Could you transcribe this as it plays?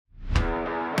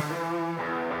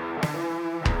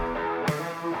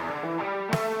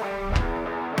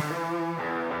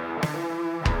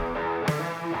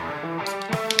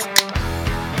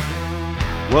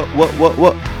What?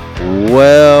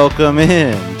 Welcome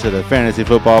in to the Fantasy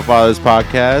Football Fathers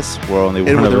podcast, where only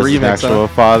one of us is an actual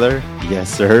father. Yes,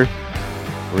 sir.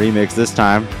 Remix this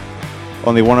time.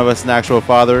 Only one of us is an actual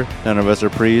father. None of us are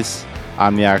priests.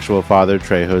 I'm the actual father,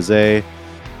 Trey Jose.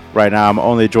 Right now, I'm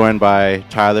only joined by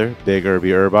Tyler, Big Irby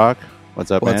Urbach.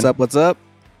 What's up, man? What's up?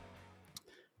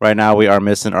 Right now, we are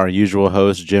missing our usual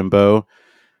host, Jimbo.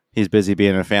 He's busy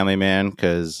being a family man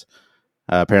because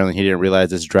apparently he didn't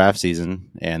realize it's draft season,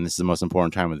 and this is the most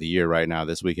important time of the year right now,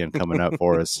 this weekend coming up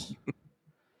for us.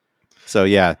 So,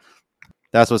 yeah,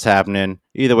 that's what's happening.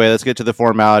 Either way, let's get to the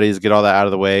formalities, get all that out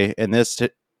of the way. In this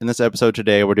episode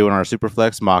today, we're doing our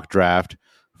Superflex mock draft,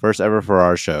 first ever for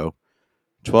our show.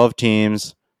 12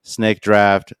 teams, snake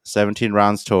draft, 17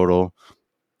 rounds total.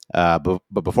 But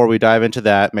before we dive into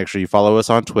that, make sure you follow us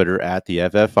on Twitter at the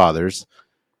FF Fathers.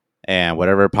 And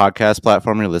whatever podcast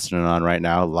platform you're listening on right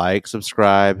now, like,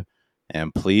 subscribe,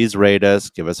 and please rate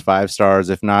us. Give us 5 stars.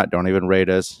 If not, don't even rate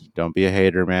us. Don't be a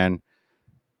hater, man.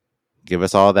 Give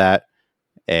us all that.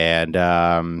 And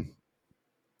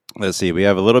let's see. We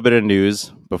have a little bit of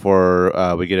news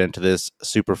before we get into this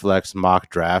Superflex mock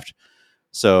draft.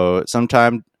 So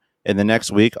sometime in the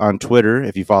next week on Twitter,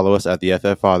 if you follow us at the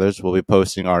FF Fathers, we'll be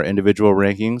posting our individual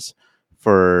rankings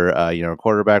for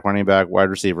quarterback, running back, wide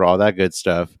receiver, all that good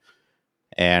stuff.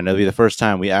 And it'll be the first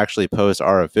time we actually post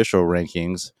our official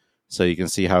rankings, so you can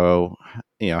see how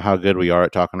good we are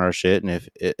at talking our shit, and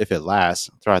if it lasts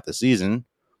throughout the season.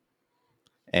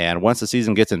 And once the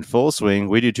season gets in full swing,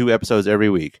 we do 2 episodes every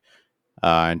week.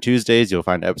 On Tuesdays, you'll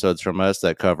find episodes from us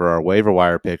that cover our waiver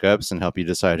wire pickups and help you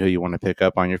decide who you want to pick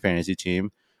up on your fantasy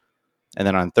team. And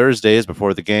then on Thursdays,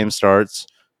 before the game starts,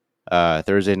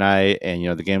 Thursday night, and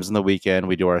the games on the weekend,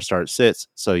 we do our start sits,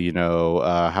 so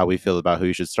how we feel about who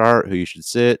you should start, who you should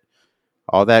sit,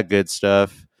 all that good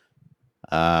stuff.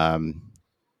 I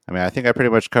think I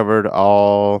pretty much covered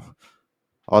all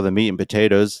the meat and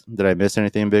potatoes. Did I miss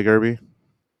anything, Big Irby?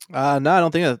 No, I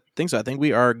don't think so. I think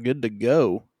we are good to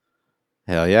go.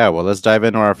 Hell yeah. Well, let's dive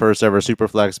into our first ever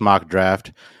Superflex mock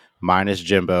draft minus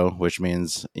Jimbo, which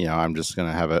means I'm just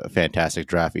gonna have a fantastic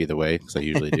draft either way, because I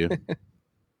usually do.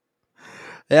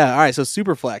 Yeah, all right, so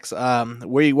Superflex.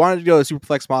 We wanted to go to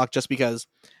Superflex mock just because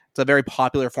it's a very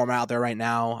popular format out there right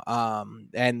now.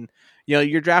 And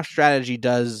your draft strategy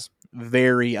does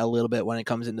vary a little bit when it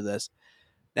comes into this.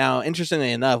 Now,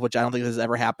 interestingly enough, which I don't think this has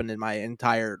ever happened in my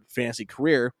entire fantasy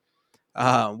career,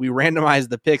 we randomized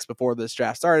the picks before this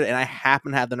draft started, and I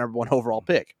happen to have the number 1 overall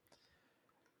pick.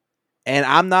 And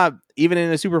I'm not, even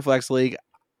in a Superflex league,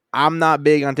 I'm not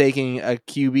big on taking a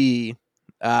QB,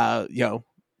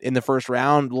 in the first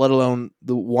round, let alone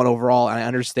the 1 overall. And I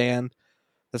understand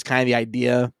that's kind of the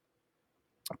idea,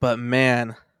 but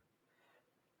man,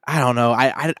 I don't know.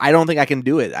 I don't think I can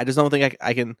do it. I just don't think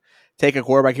I can take a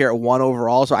quarterback here at 1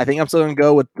 overall. So I think I'm still going to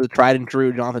go with the tried and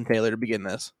true Jonathan Taylor to begin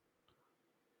this.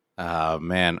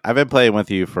 Man, I've been playing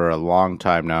with you for a long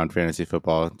time now in fantasy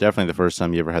football. Definitely the first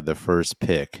time you ever had the first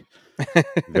pick.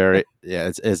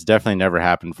 It's definitely never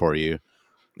happened for you.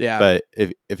 Yeah. But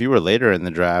if you were later in the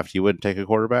draft, you wouldn't take a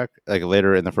quarterback, like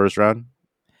later in the first round?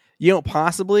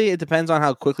 Possibly. It depends on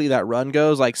how quickly that run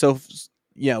goes. Like, so,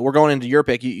 we're going into your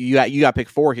pick. You got pick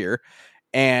 4 here,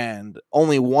 and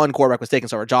only 1 quarterback was taken.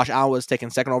 So Josh Allen was taken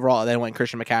 2nd overall, and then went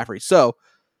Christian McCaffrey. So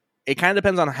it kind of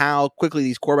depends on how quickly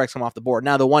these quarterbacks come off the board.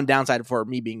 Now, the one downside for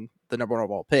me being the number 1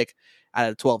 overall pick out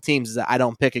of 12 teams is that I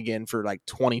don't pick again for like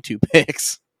 22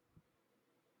 picks.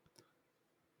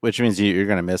 Which means you're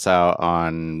going to miss out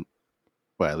on,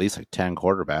 at least like 10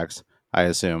 quarterbacks, I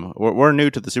assume. We're new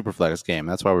to the Superflex game.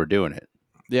 That's why we're doing it.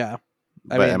 Yeah.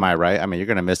 Am I right? You're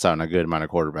going to miss out on a good amount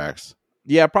of quarterbacks.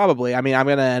 Yeah, probably. I'm going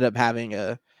to end up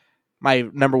having my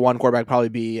number 1 quarterback probably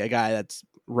be a guy that's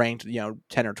ranked,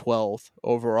 10 or 12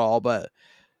 overall. But,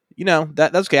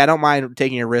 that's okay. I don't mind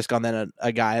taking a risk on then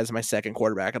a guy as my 2nd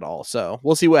quarterback at all. So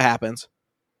we'll see what happens.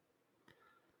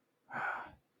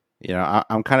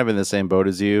 I'm kind of in the same boat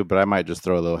as you, but I might just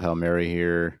throw a little Hail Mary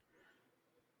here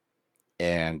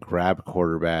and grab a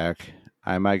quarterback.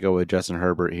 I might go with Justin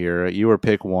Herbert here. You were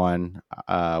pick 1.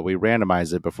 We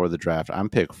randomized it before the draft. I'm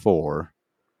pick 4.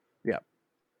 Yeah.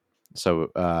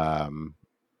 So,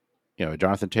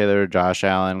 Jonathan Taylor, Josh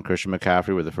Allen, Christian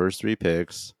McCaffrey were the first 3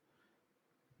 picks.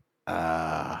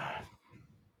 God,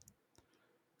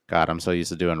 I'm so used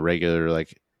to doing regular,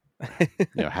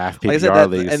 half PPR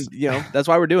leagues, and that's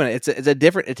why we're doing it.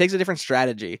 It takes a different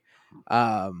strategy,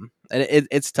 and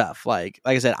it's tough. Like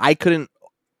I said, I couldn't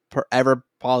ever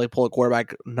probably pull a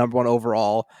quarterback number 1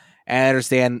 overall, and I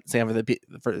understand Sam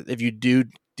for if you do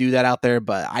that out there,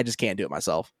 but I just can't do it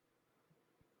myself.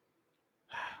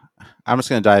 I'm just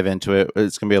going to dive into it.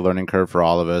 It's going to be a learning curve for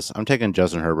all of us. I'm taking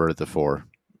Justin Herbert at the 4.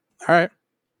 All right.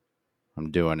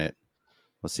 I'm doing it.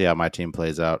 We'll see how my team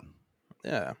plays out.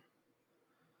 Yeah.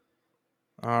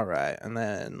 All right. And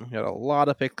then we got a lot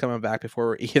of picks coming back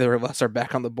before either of us are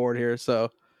back on the board here.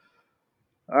 So,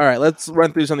 all right, let's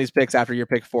run through some of these picks after your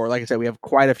pick 4. Like I said, we have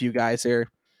quite a few guys here.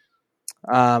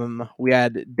 We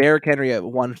had Derrick Henry at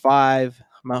 1.5,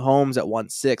 Mahomes at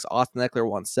 1.6, Austin Eckler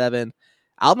 1.7,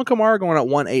 Alvin Kamara going at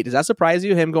 1.8. Does that surprise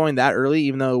you, him going that early,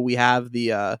 even though we have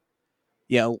the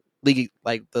league,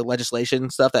 like the legislation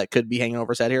stuff that could be hanging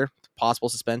over his head here, possible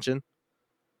suspension?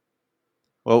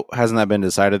 Well, hasn't that been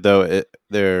decided though?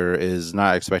 There is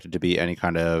not expected to be any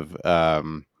kind of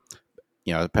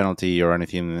penalty or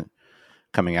anything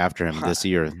coming after him this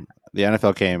year. The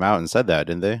NFL came out and said that,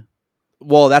 didn't they?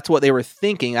 Well, that's what they were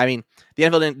thinking. I mean, the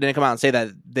NFL didn't come out and say that.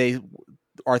 They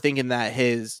are thinking that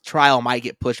his trial might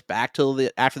get pushed back till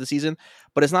after the season,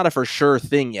 but it's not a for sure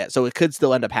thing yet, so it could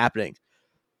still end up happening.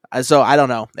 So I don't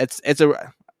know.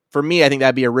 For me, I think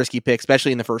that'd be a risky pick,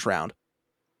 especially in the first round.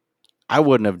 I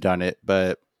wouldn't have done it,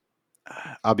 but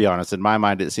I'll be honest. In my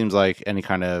mind, it seems like any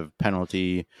kind of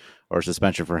penalty or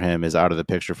suspension for him is out of the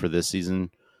picture for this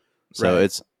season. So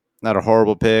It's not a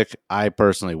horrible pick. I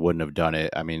personally wouldn't have done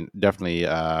it. I mean, definitely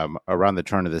around the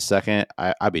turn of the second,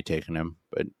 I'd be taking him,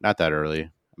 but not that early. I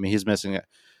mean, he's missing it.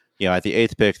 At the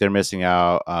 8th pick, they're missing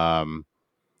out.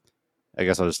 I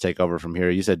guess I'll just take over from here.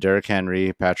 You said Derrick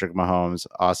Henry, Patrick Mahomes,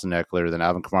 Austin Eckler, then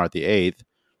Alvin Kamara at the 8th.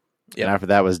 Yep. And after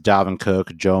that was Dalvin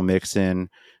Cook, Joe Mixon,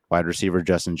 wide receiver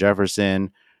Justin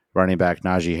Jefferson, running back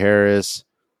Najee Harris.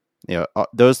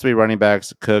 Those 3 running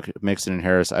backs, Cook, Mixon, and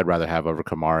Harris, I'd rather have over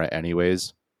Kamara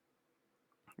anyways.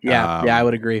 Yeah, I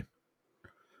would agree.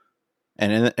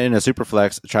 And in a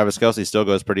Superflex, Travis Kelce still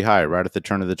goes pretty high, right at the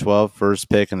turn of the 12th, first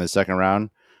pick in the second round.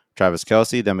 Travis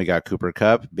Kelce. Then we got Cooper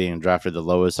Kupp being drafted the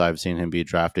lowest I've seen him be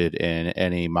drafted in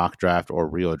any mock draft or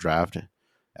real draft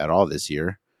at all this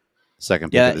year.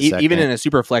 Second pick of the second. Even in a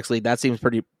Superflex league, that seems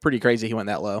pretty crazy he went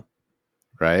that low.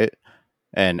 Right.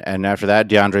 And after that,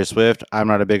 DeAndre Swift. I'm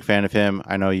not a big fan of him.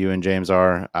 I know you and James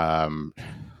are.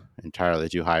 Entirely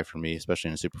too high for me, especially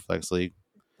in a Superflex league.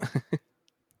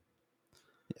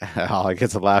 All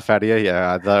gets a laugh out of you.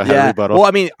 Yeah, Well,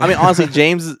 I mean, honestly,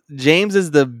 James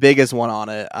is the biggest one on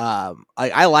it.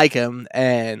 I like him,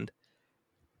 and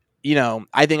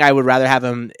I think I would rather have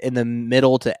him in the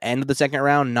middle to end of the second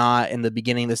round, not in the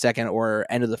beginning of the second or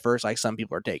end of the first, like some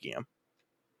people are taking him.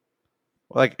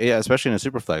 Especially in a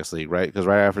Superflex league, right? Because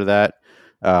right after that,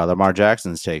 Lamar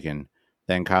Jackson's taken,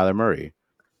 then Kyler Murray,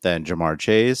 then Jamar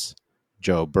Chase,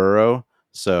 Joe Burrow.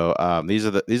 So these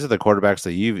are the quarterbacks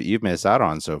that you've missed out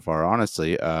on so far,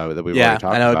 honestly. That we've already talked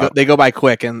about. I know they go by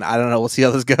quick, and I don't know. We'll see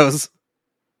how this goes.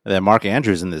 And then Mark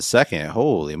Andrews in the second.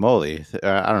 Holy moly!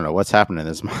 I don't know what's happening in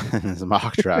this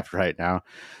mock draft right now.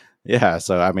 Yeah.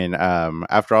 So I mean,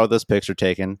 after all those picks are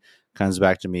taken, comes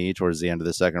back to me towards the end of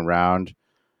the second round.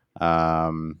 I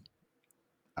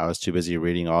was too busy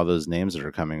reading all those names that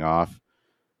are coming off.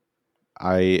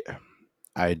 I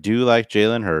do like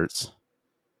Jalen Hurts.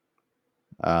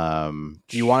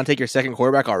 Do you want to take your second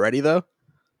quarterback already, though?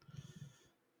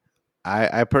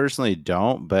 I personally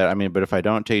don't, but if I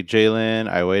don't take Jalen,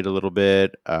 I wait a little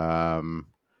bit. You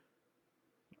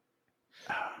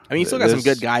still got some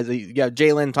good guys. You got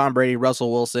Jalen, Tom Brady,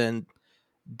 Russell Wilson,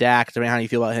 Dak, depending on how you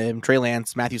feel about him, Trey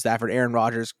Lance, Matthew Stafford, Aaron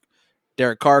Rodgers,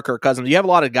 Derek Carr, Kirk Cousins. You have a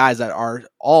lot of guys that are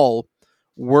all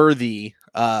worthy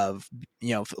of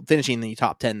finishing in the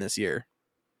top 10 this year.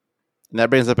 And that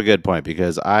brings up a good point,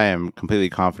 because I am completely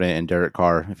confident in Derek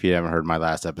Carr. If you haven't heard my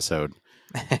last episode,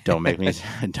 don't make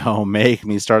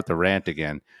me start the rant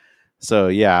again. So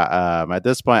yeah, at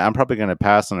this point, I'm probably going to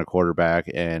pass on a quarterback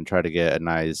and try to get a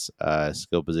nice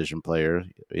skill position player,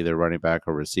 either running back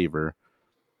or receiver.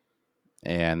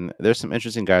 And there's some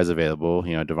interesting guys available.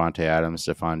 Devontae Adams,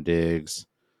 Stephon Diggs.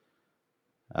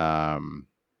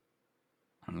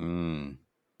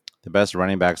 The best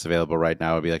running backs available right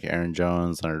now would be like Aaron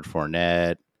Jones, Leonard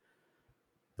Fournette.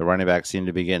 The running backs seem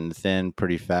to be getting thin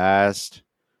pretty fast.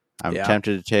 I'm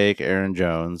tempted to take Aaron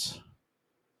Jones.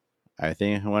 I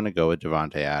think I want to go with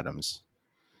Devontae Adams.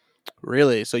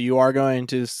 Really? So you are going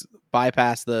to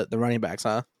bypass the running backs,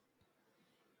 huh?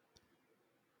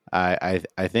 I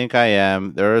think I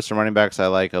am. There are some running backs I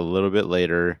like a little bit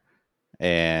later,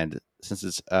 and since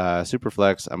it's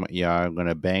Superflex, I'm going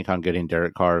to bank on getting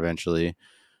Derek Carr eventually.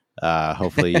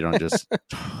 Hopefully you don't just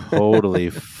totally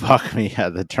fuck me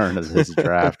at the turn of this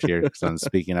draft here, because I'm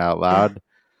speaking out loud.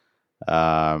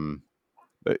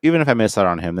 But even if I miss out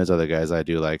on him, there's other guys I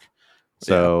do like.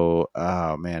 So,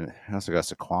 oh man, I also got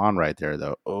Saquon right there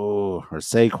though. Oh, or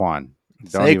Saquon.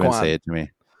 Don't even say it to me.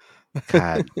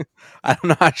 God,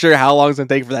 I'm not sure how long it's gonna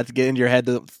take for that to get into your head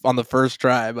on the first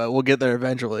try, but we'll get there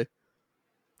eventually.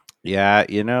 yeah,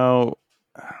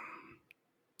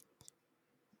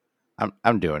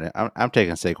 I'm doing it. I'm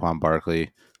taking Saquon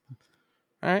Barkley.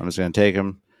 All right. I'm just going to take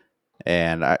him,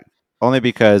 and I only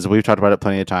because we've talked about it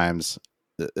plenty of times.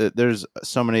 There's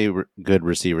so many good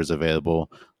receivers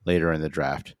available later in the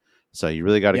draft, so you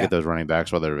really got to Yeah. get those running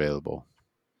backs while they're available.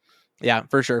 Yeah,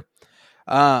 for sure.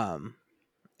 Um,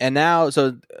 and now,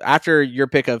 so after your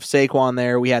pick of Saquon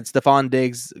there, we had Stephon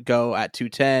Diggs go at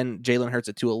 210, Jalen Hurts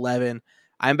at 211.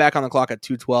 I'm back on the clock at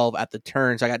 212 at the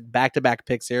turn. So I got back-to-back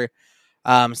picks here.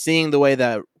 Seeing the way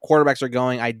the quarterbacks are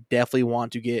going, I definitely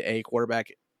want to get a quarterback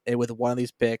with one of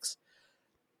these picks.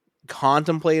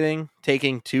 Contemplating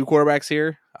taking two quarterbacks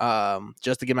here,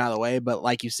 just to get them out of the way. But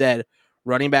like you said,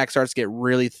 running back starts to get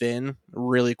really thin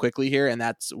really quickly here, and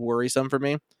that's worrisome for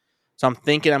me. So I'm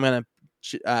thinking I'm going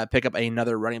to pick up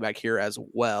another running back here as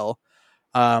well.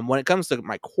 When it comes to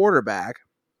my quarterback,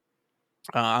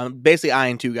 I'm basically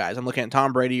eyeing two guys. I'm looking at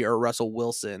Tom Brady or Russell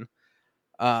Wilson.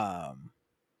 I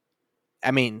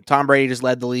mean, Tom Brady just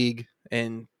led the league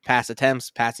in pass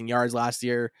attempts, passing yards last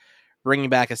year,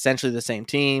 bringing back essentially the same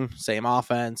team, same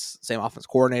offense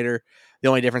coordinator. The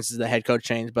only difference is the head coach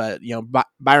changed, but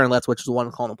Byron Leftwich is the one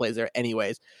calling the plays there,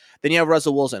 anyways. Then you have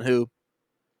Russell Wilson, who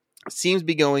seems to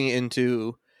be going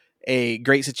into a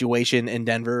great situation in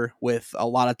Denver with a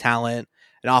lot of talent,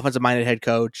 an offensive-minded head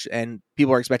coach, and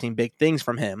people are expecting big things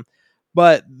from him.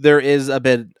 But there is a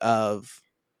bit um,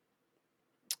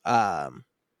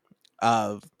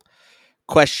 of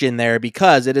question there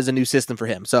because it is a new system for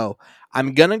him. So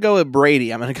I'm gonna go with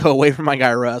Brady. I'm gonna go away from my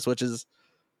guy Russ, which is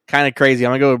kind of crazy. I'm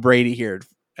gonna go with Brady here,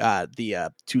 the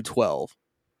 212.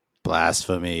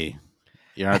 Blasphemy!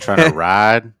 You're not trying to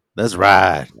ride? Let's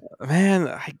ride. Man,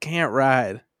 I can't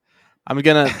ride. I'm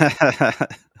gonna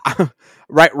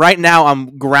right now.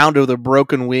 I'm grounded with a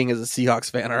broken wing as a Seahawks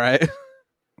fan. All right.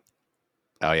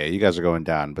 Oh yeah, you guys are going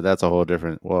down, but that's a whole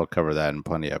different. We'll cover that in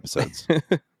plenty of episodes.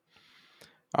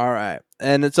 All right,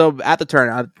 and so at the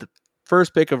turn, the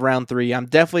first pick of round 3, I'm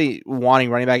definitely wanting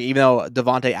running back, even though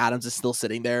Devontae Adams is still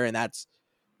sitting there, and that's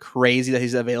crazy that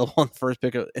he's available in the first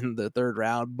pick in the third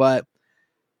round. But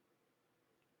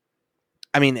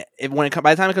I mean, by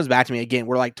the time it comes back to me again,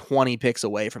 we're like 20 picks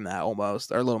away from that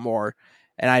almost, or a little more,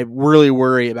 and I really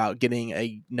worry about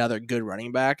getting another good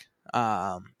running back.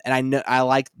 And I know I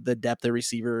like the depth of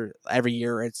receiver every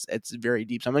year. It's very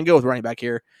deep, so I'm gonna go with running back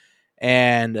here,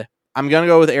 and I'm gonna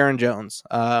go with Aaron Jones.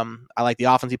 I like the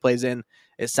offense he plays in.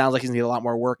 It sounds like he's gonna need a lot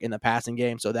more work in the passing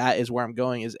game, so that is where I'm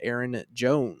going. Is Aaron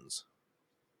Jones?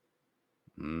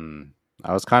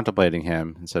 I was contemplating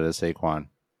him instead of Saquon.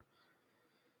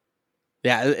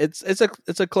 Yeah, it's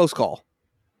a close call.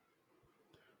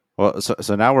 Well,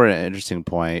 so now we're at an interesting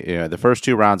point. The first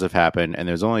 2 rounds have happened, and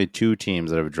there's only 2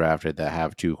 teams that have drafted that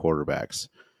have 2 quarterbacks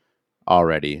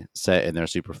already set in their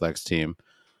Superflex team.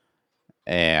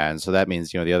 And so that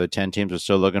means, the other 10 teams are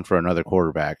still looking for another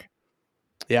quarterback.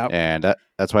 Yeah. And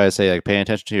that's why I say, like, paying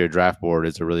attention to your draft board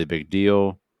is a really big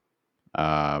deal.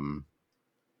 After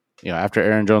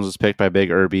Aaron Jones was picked by Big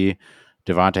Irby,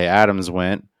 Devontae Adams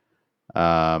went,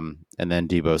 and then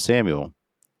Deebo Samuel.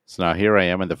 So now here I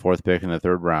am in the 4th pick in the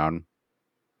 3rd round.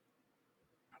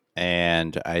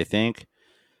 And I think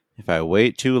if I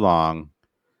wait too long,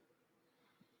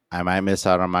 I might miss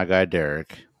out on my guy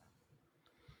Derek.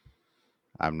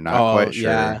 I'm not quite sure.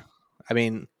 Yeah. I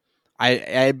mean,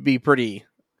 I'd be pretty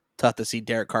tough to see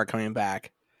Derek Carr coming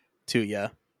back to you.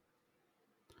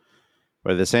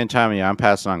 But at the same time, I'm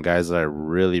passing on guys that I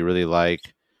really, really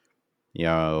like.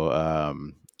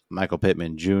 Michael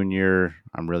Pittman Jr.,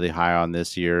 I'm really high on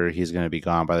this year. He's going to be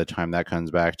gone by the time that comes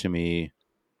back to me.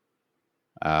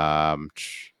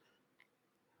 Gosh,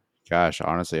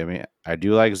 honestly, I mean, I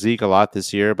do like Zeke a lot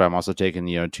this year, but I'm also taking,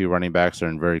 2 running backs that are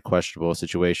in very questionable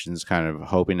situations, kind of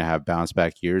hoping to have bounce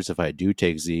back years if I do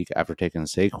take Zeke after taking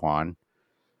Saquon.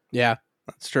 Yeah,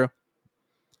 that's true.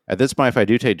 At this point, if I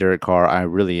do take Derek Carr, I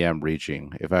really am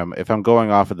reaching. If I'm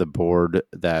going off of the board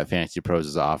that Fantasy Pros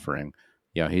is offering,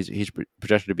 he's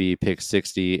projected to be pick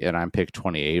 60, and I'm pick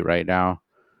 28 right now.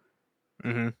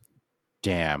 Mm-hmm.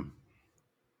 Damn.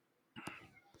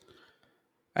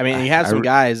 I mean, you have some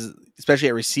guys, especially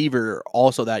at receiver,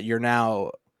 also that you're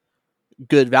now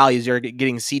good values. You're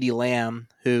getting CeeDee Lamb,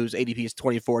 whose ADP is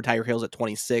 24, Tyreek Hill's at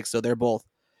 26, so they're both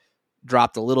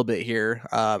dropped a little bit here,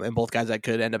 and both guys that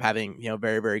could end up having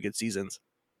very, very good seasons.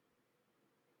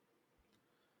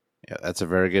 Yeah, that's a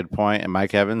very good point. And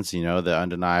Mike Evans, the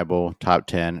undeniable top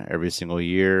 10 every single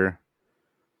year.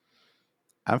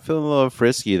 I'm feeling a little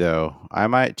frisky though. I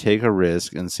might take a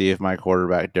risk and see if my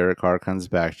quarterback Derek Carr comes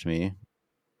back to me.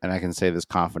 And I can say this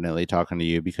confidently talking to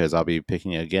you because I'll be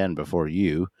picking again before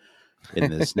you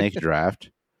in the snake draft.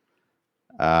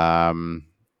 Um,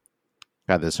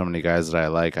 God, there's so many guys that I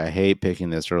like. I hate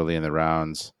picking this early in the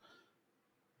rounds.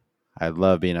 I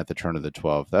love being at the turn of the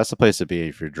 12th. That's the place to be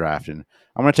if you're drafting.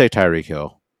 I'm going to take Tyreek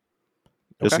Hill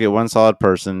just Okay. to get one solid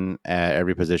person at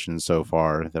every position so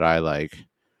far that I like.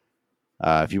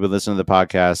 If you've been listening to the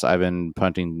podcast, I've been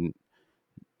punting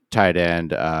tight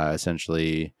end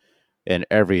essentially in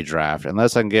every draft,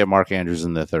 unless I can get Mark Andrews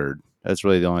in the third. That's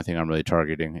really the only thing I'm really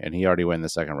targeting, and he already went in the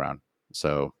second round.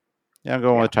 So yeah, I'm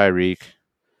going Yeah. with Tyreek.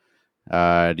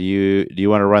 Do you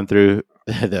want to run through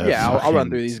the Yeah, I'll run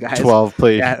through fucking these guys. 12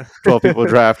 Yeah. 12 people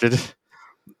drafted?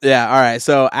 Yeah, all right.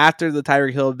 So after the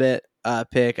Tyreek Hill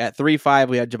pick at 3-5,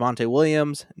 we had Javonte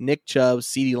Williams, Nick Chubb,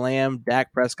 CeeDee Lamb,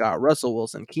 Dak Prescott, Russell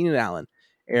Wilson, Keenan Allen,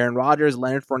 Aaron Rodgers,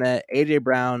 Leonard Fournette, AJ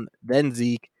Brown, then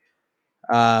Zeke,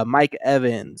 Mike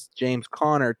Evans, James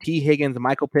Conner, T. Higgins,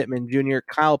 Michael Pittman Jr.,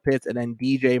 Kyle Pitts, and then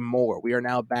DJ Moore. We are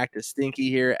now back to Stinky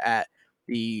here at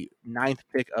the 9th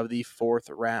pick of the 4th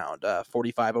round,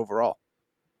 45 overall.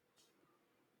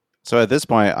 So at this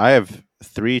point, I have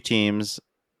three teams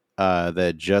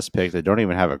that just picked that don't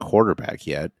even have a quarterback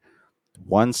yet.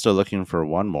 One's still looking for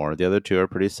one more. The other two are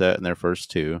pretty set in their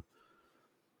first two.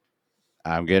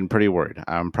 I'm getting pretty worried.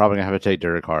 I'm probably gonna have to take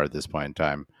Derek Carr at this point in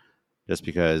time, just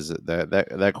because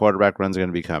that quarterback run's going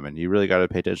to be coming. You really got to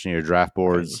pay attention to your draft I mean,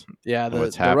 boards yeah, and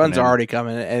what's the runs are happening. already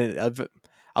coming, and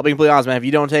I'll be completely honest, man. If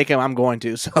you don't take him, I'm going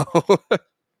to. So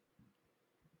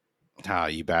Ah,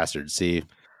 you bastard! See,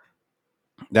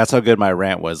 that's how good my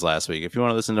rant was last week. If you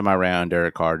want to listen to my rant on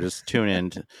Derek Carr, just tune in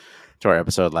to our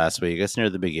episode last week. It's near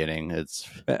the beginning. It's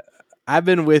I've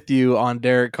been with you on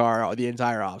Derek Carr the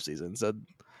entire offseason. So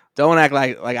don't act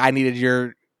like I needed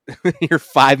your your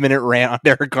 5-minute rant on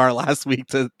Derek Carr last week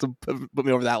to put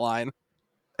me over that line.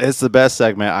 it's the best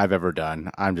segment I've ever done.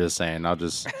 I'm just saying. I'll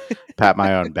just pat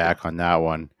my own back on that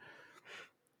one.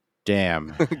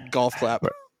 Damn. Golf clap.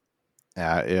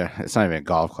 Yeah, it's not even a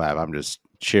golf clap. I'm just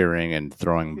cheering and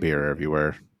throwing beer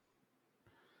everywhere.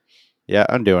 Yeah,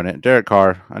 I'm doing it. Derek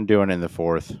Carr, I'm doing it in the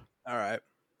fourth. All right.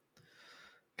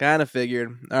 Kind of figured.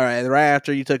 All right. Right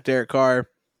after you took Derek Carr,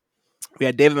 we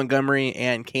had David Montgomery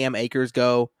and Cam Akers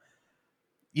go.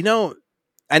 You know,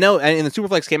 I know in the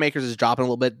Superflex, Cam Akers is dropping a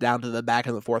little bit down to the back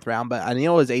of the 4th round, but I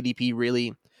know his ADP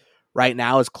really right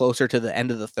now is closer to the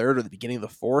end of the 3rd or the beginning of the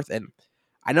 4th. And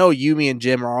I know you, me, and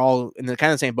Jim are all in the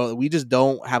kind of same boat. We just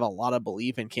don't have a lot of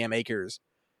belief in Cam Akers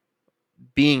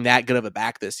being that good of a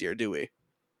back this year, do we?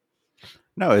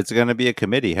 No, it's going to be a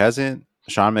committee. Hasn't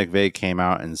Sean McVay came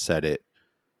out and said it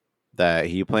that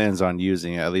he plans on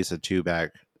using at least a two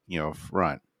back,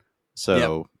 front.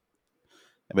 So,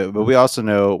 but we also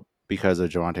know because of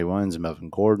Javonte Williams and Melvin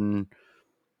Gordon,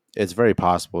 it's very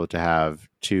possible to have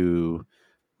two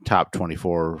top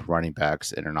 24 running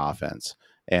backs in an offense.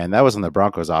 And that was on the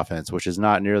Broncos offense, which is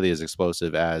not nearly as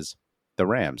explosive as the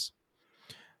Rams.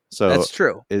 So That's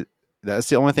true. That's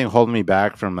the only thing holding me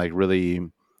back from like really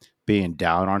being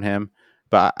down on him.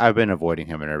 But I've been avoiding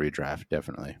him in every draft,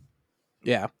 definitely.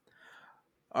 Yeah.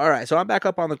 All right. So I'm back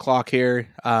up on the clock here.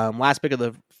 Last pick of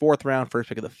the 4th round, first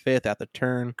pick of the 5th at the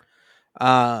turn.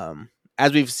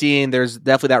 As we've seen, there's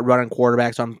definitely that running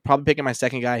quarterback. So I'm probably picking my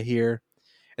second guy here.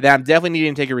 And then I'm definitely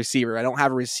needing to take a receiver. I don't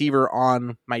have a receiver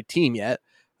on my team yet.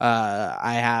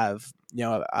 I have,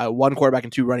 one quarterback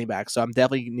and 2 running backs. So I'm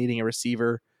definitely needing a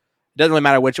receiver. It doesn't really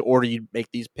matter which order you make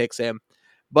these picks in.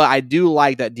 But I do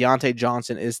like that Deontay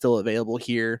Johnson is still available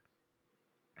here.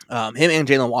 Him and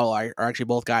Jalen Waddle are actually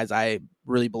both guys I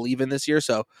really believe in this year.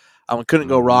 So couldn't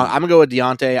go wrong. I'm going to go with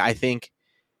Deontay. I think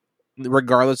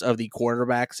regardless of the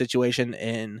quarterback situation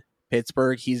in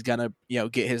Pittsburgh, he's going to,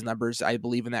 get his numbers. I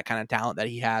believe in that kind of talent that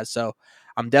he has. So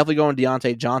I'm definitely going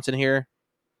Deontay Johnson here.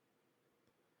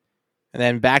 And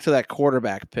then back to that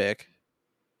quarterback pick.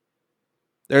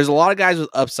 There's a lot of guys with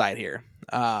upside here.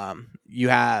 You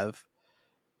have,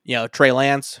 Trey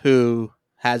Lance, who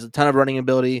has a ton of running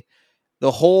ability.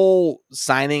 The whole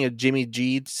signing of Jimmy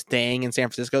G staying in San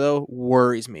Francisco, though,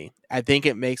 worries me. I think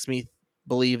it makes me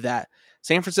believe that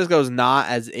San Francisco is not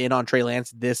as in on Trey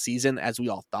Lance this season as we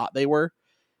all thought they were.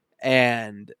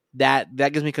 And that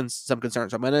gives me some concern.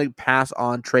 So I'm going to pass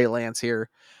on Trey Lance here.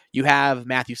 You have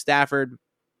Matthew Stafford,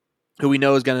 who we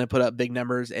know is going to put up big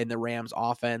numbers in the Rams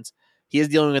offense. He is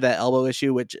dealing with that elbow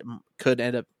issue, which could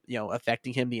end up,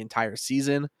 affecting him the entire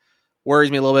season.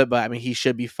 Worries me a little bit, but I mean, he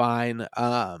should be fine.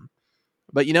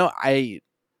 But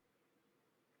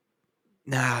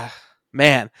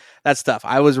man, that's tough.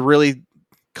 I was really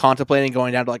contemplating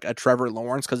going down to like a Trevor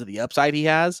Lawrence because of the upside he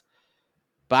has.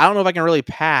 But I don't know if I can really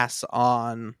pass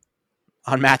on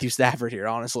Matthew Stafford here,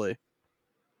 honestly.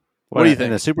 What Well, do you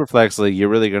in the think? Superflex league, you're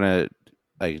really gonna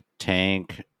like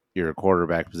tank your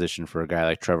quarterback position for a guy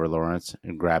like Trevor Lawrence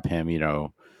and grab him.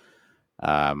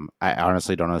 I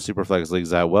honestly don't know Superflex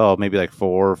leagues that well. Maybe like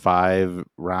 4 or 5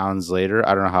 rounds later.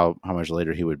 I don't know how much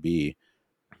later he would be,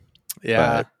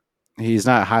 Yeah. but he's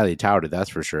not highly touted. That's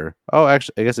for sure. Oh,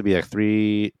 actually, I guess it'd be like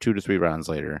 2 to 3 rounds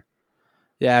later.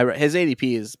 Yeah, his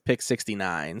ADP is pick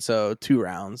 69, so 2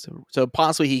 rounds. So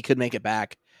possibly he could make it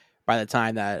back by the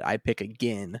time that I pick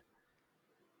again.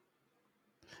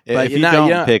 But If you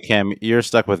don't pick him, you're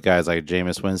stuck with guys like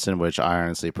Jameis Winston, which I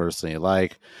honestly personally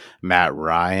like. Matt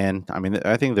Ryan. I mean,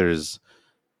 I think there's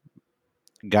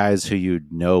guys who you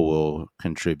know will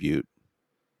contribute,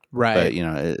 right.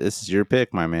 but this is your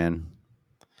pick, my man.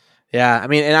 Yeah, I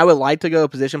mean, and I would like to go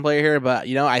position player here, but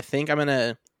I think I'm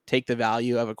gonna take the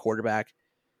value of a quarterback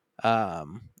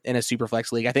in a super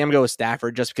flex league. I think I'm gonna go with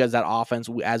Stafford just because that offense,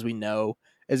 as we know,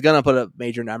 is gonna put up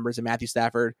major numbers. And Matthew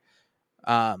Stafford,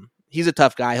 he's a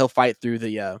tough guy. He'll fight through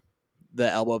the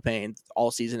elbow pain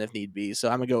all season if need be. So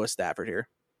I'm gonna go with Stafford here.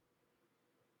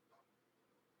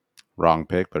 Wrong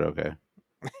pick, but okay.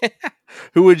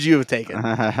 Who would you have taken?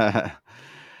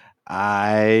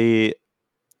 I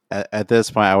at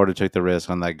this point I would have took the risk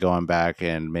on like going back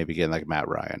and maybe getting like Matt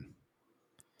Ryan.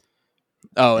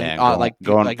 Oh, and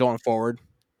going going forward,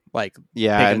 like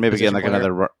yeah, and maybe getting like player.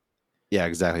 another. Yeah,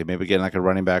 exactly. Maybe getting like a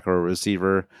running back or a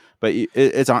receiver, but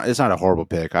it's not a horrible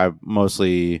pick. I'm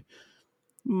mostly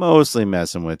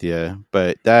messing with you,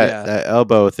 but that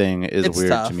elbow thing is it's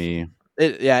weird tough to me.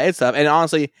 It's tough. And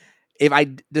honestly, if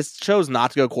I just chose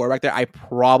not to go quarterback there, I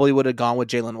probably would have gone with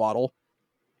Jalen Waddle.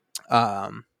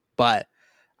 But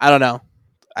I don't know.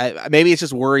 Maybe it's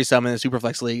just worrisome in the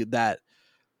Superflex league that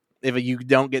if you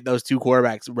don't get those two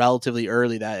quarterbacks relatively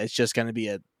early, that it's just going to be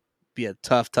a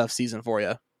tough season for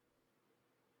you.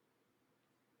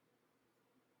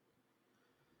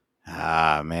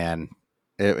 Ah, man.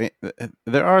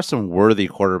 There are some worthy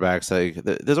quarterbacks. Like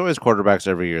there's always quarterbacks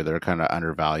every year that are kind of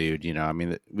undervalued. I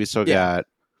mean, we still got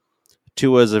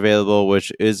Tua's available,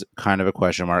 which is kind of a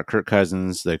question mark. Kirk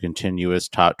Cousins, the continuous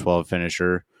top 12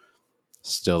 finisher,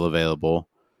 still available.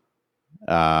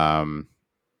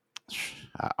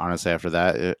 Honestly, after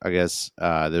that, I guess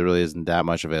there really isn't that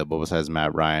much available besides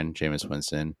Matt Ryan, Jameis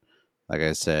Winston. Like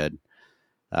I said,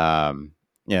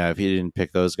 if you didn't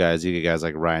pick those guys, you get guys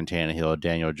like Ryan Tannehill,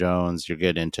 Daniel Jones. You're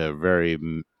getting into very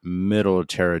middle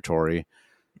territory.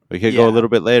 We could go a little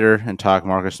bit later and talk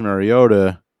Marcus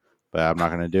Mariota, but I'm not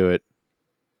going to do it.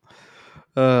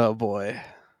 Oh boy,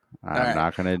 I'm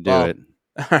not going to do it.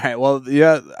 All right. Well,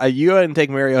 yeah, you go ahead and take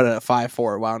Mariota at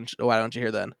 5-4. Why don't you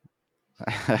hear then?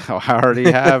 I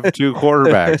already have two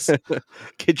quarterbacks.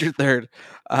 Get your third.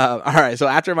 All right. So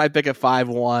after my pick at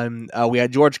 5-1, we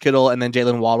had George Kittle and then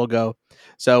Jalen Waddle go.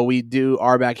 So we do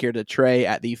our back here to Trey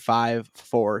at the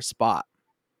 5-4 spot.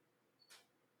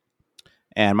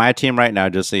 And my team right now,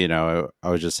 just so you know,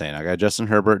 I was just saying, I got Justin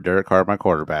Herbert, Derek Carr, my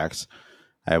quarterbacks.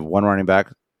 I have one running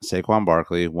back, Saquon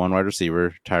Barkley, one wide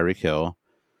receiver, Tyreek Hill.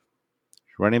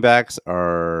 Running backs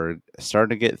are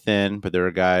starting to get thin, but there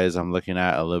are guys I'm looking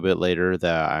at a little bit later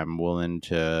that I'm willing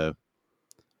to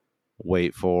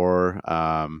wait for.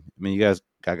 I mean, you guys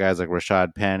got guys like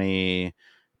Rashad Penny,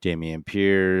 Damian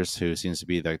Pierce, who seems to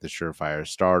be like the surefire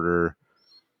starter.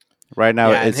 Right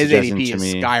now, it's his suggesting ADP to is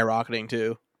me skyrocketing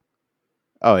too.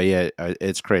 Oh, yeah.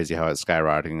 It's crazy how it's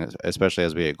skyrocketing, especially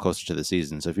as we get closer to the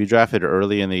season. So if you drafted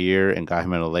early in the year and got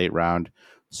him in a late round,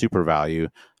 super value.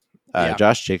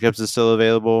 Josh Jacobs is still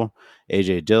available.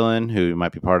 A.J. Dillon, who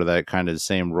might be part of that kind of the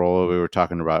same role we were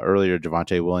talking about earlier,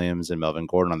 Javonte Williams and Melvin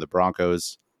Gordon on the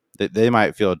Broncos. They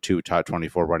might field two top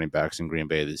 24 running backs in Green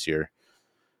Bay this year.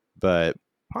 But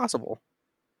possible.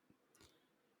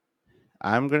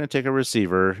 I'm going to take a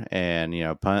receiver and,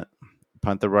 punt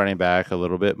the running back a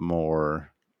little bit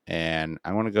more. And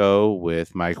I'm going to go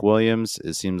with Mike Williams.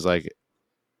 It seems like,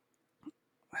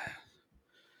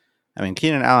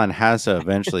 Keenan Allen has to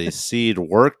eventually cede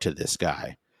work to this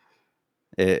guy.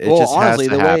 It just honestly,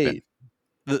 has to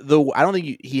happen. I don't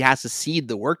think he has to cede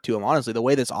the work to him. Honestly, the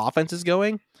way this offense is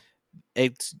going,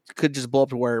 it could just blow up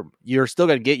to where you're still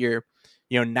going to get your,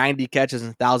 90 catches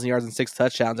and 1,000 yards and 6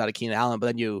 touchdowns out of Keenan Allen, but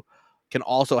then you can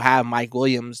also have Mike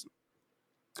Williams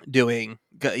doing,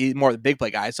 he's more of the big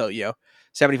play guy, so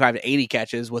 75 to 80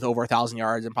 catches with over 1,000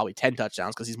 yards and probably 10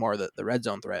 touchdowns because he's more of the red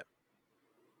zone threat.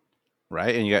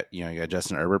 Right, and you got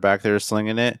Justin Herbert back there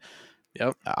slinging it.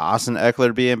 Yep. Austin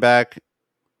Eckler being back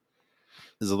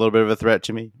is a little bit of a threat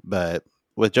to me, but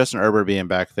with Justin Herbert being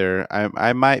back there,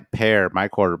 I might pair my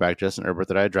quarterback Justin Herbert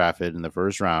that I drafted in the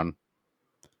first round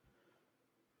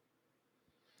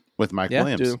with Mike Yeah,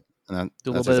 Williams, and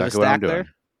do a little that's bit of a exactly what I'm stack there.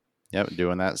 doing. Yep,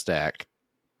 doing that stack.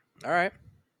 All right.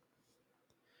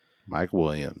 Mike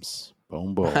Williams,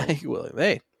 boom boom. Mike Williams.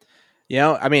 Hey,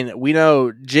 I mean, we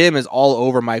know Jim is all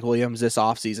over Mike Williams this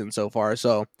offseason so far,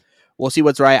 so we'll see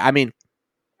what's right. I mean,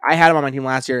 I had him on my team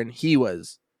last year, and he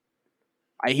was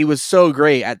so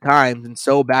great at times and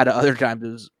so bad at other times. It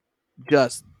was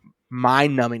just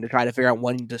mind numbing to try to figure out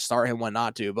when to start him, when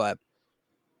not to. But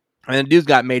I mean, the dude's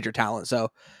got major talent,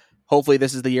 so hopefully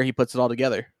this is the year he puts it all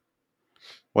together.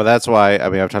 Well, that's why, I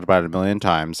mean, I've talked about it a million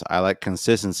times. I like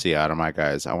consistency out of my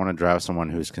guys. I want to draft someone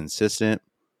who's consistent.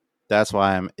 That's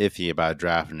why I'm iffy about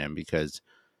drafting him, because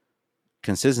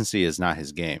consistency is not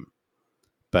his game.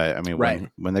 But I mean, Right.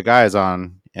 when the guy is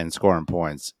on and scoring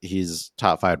points, he's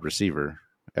top 5 receiver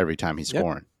every time he's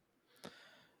scoring.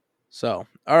 So,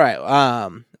 all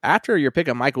right. After your pick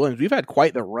of Mike Williams, we've had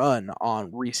quite the run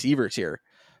on receivers here.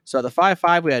 So the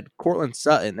 5-5, we had Cortland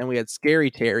Sutton, then we had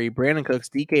Scary Terry, Brandon Cooks,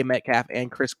 DK Metcalf,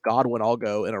 and Chris Godwin all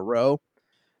go in a row.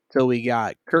 So we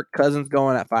got Kirk Cousins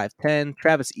going at 5'10",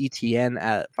 Travis Etienne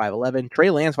at 5'11". Trey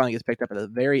Lance finally gets picked up at the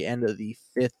very end of the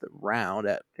 5th round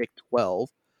at pick 12.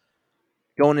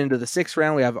 Going into the 6th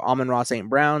round, we have Amon-Ra St.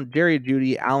 Brown, Jerry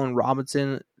Jeudy, Allen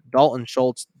Robinson, Dalton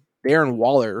Schultz, Darren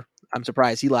Waller. I'm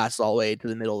surprised he lasts all the way to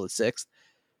the middle of the 6th.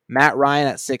 Matt Ryan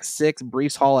at 6'6",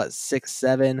 Brees Hall at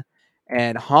 6'7",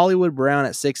 and Hollywood Brown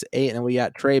at 6'8", and then we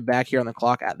got Trey back here on the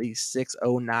clock at the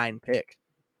 609 pick.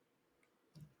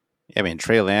 I mean,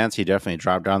 Trey Lance, he definitely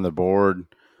dropped down the board.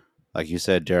 Like you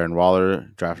said, Darren Waller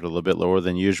drafted a little bit lower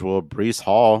than usual. Brees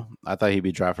Hall, I thought he'd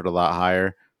be drafted a lot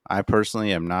higher. I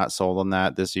personally am not sold on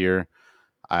that this year.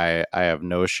 I have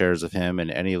no shares of him in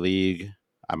any league.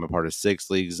 I'm a part of 6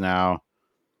 leagues now.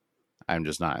 I'm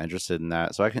just not interested in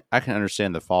that. So I can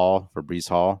understand the fall for Brees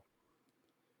Hall.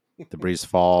 The Brees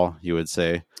fall, you would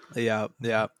say. Yeah.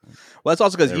 Well, that's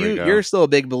also because you're still a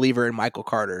big believer in Michael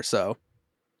Carter, so.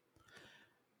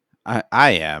 I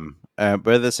am. But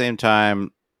at the same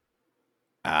time,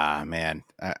 man,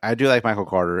 I do like Michael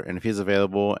Carter, and if he's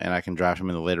available and I can draft him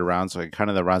in the later rounds, like kind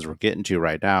of the rounds we're getting to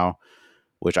right now,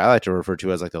 which I like to refer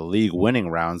to as like the league winning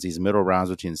rounds, these middle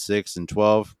rounds between 6 and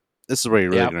 12, this is where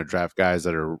you're really going to draft guys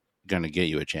that are going to get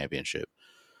you a championship.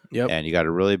 Yep. And you got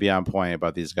to really be on point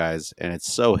about these guys. And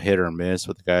it's so hit or miss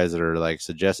with the guys that are like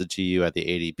suggested to you at the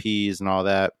ADPs and all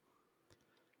that.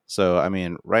 So, I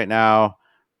mean, right now,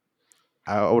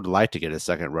 I would like to get a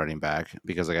second running back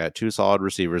because I got 2 solid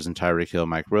receivers in Tyreek Hill,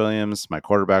 Mike Williams. My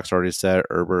quarterback's already set,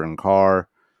 Herbert and Carr.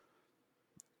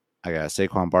 I got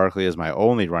Saquon Barkley as my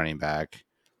only running back.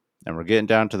 And we're getting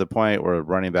down to the point where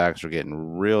running backs are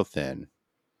getting real thin.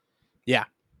 Yeah.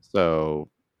 So,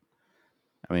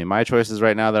 I mean, my choices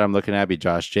right now that I'm looking at be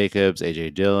Josh Jacobs,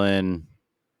 A.J. Dillon,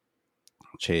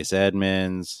 Chase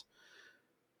Edmonds.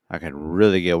 I could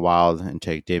really get wild and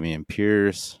take Dameon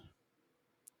Pierce.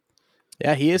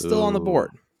 Yeah, he is still on the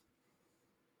board.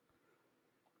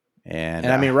 And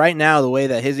I mean, right now, the way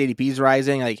that his ADP is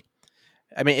rising, like,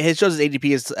 I mean, it shows his ADP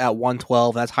is at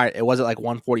 112. That's high. It was at like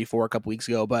 144 a couple weeks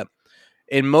ago, but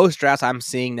in most drafts I'm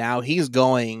seeing now, he's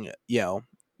going,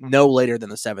 no later than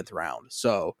the 7th round.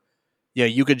 So,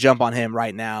 you could jump on him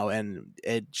right now, and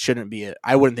it shouldn't be.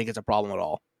 I wouldn't think it's a problem at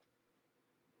all.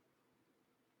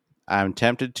 I'm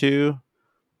tempted to.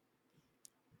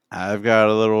 I got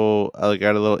a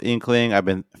little inkling. I've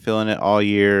been feeling it all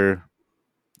year.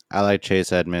 I like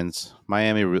Chase Edmonds.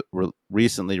 Miami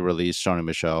recently released Sony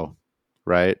Michel,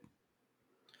 right?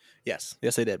 Yes,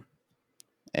 they did.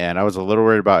 And I was a little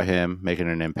worried about him making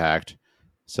an impact.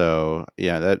 So,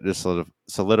 yeah, that just sort of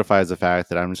solidifies the fact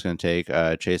that I'm just going to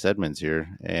take Chase Edmonds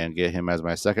here and get him as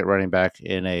my second running back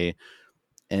in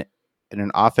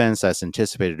an offense that's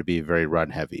anticipated to be very run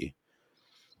heavy,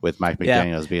 with Mike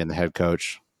McDaniels being the head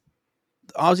coach.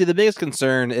 Obviously, the biggest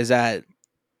concern is that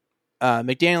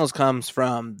McDaniels comes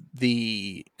from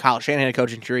the Kyle Shanahan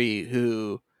coaching tree,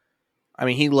 who, I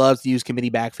mean, he loves to use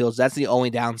committee backfields. That's the only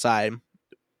downside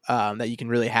that you can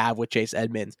really have with Chase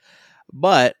Edmonds.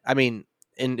 But, I mean,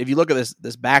 and if you look at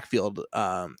this backfield,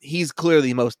 he's clearly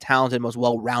the most talented, most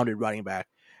well-rounded running back.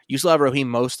 You still have Raheem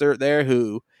Mostert there,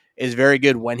 who is very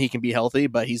good when he can be healthy,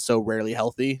 but he's so rarely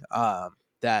healthy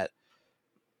that,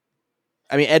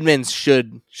 I mean, Edmonds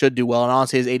should do well, and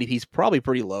honestly, his ADP is probably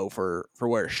pretty low for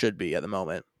where it should be at the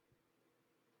moment.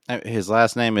 His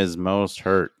last name is Most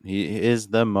Hurt. He is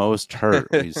the most hurt.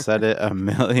 We've said it a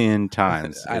million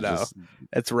times. I know.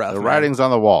 It's rough. The writing's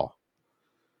on the wall.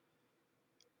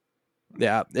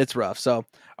 Yeah, it's rough. So,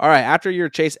 all right, after your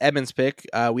Chase Edmonds pick,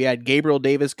 we had Gabriel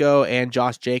Davis go and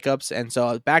Josh Jacobs. And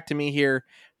so back to me here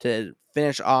to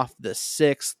finish off the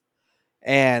sixth.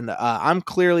 And I'm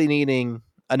clearly needing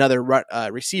another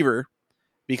receiver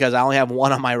because I only have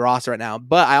one on my roster right now.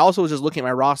 But I also was just looking at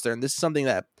my roster, and this is something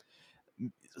that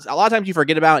a lot of times you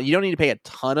forget about. You don't need to pay a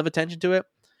ton of attention to it.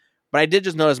 But I did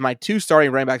just notice my two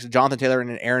starting running backs, Jonathan Taylor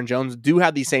and Aaron Jones, do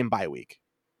have the same bye week.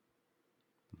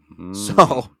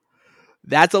 So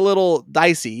that's a little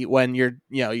dicey when your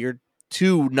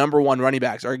two number one running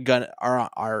backs are gone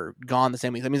the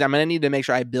same week. That means I'm gonna need to make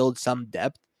sure I build some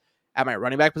depth at my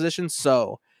running back position.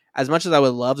 So as much as I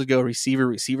would love to go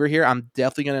receiver here, I'm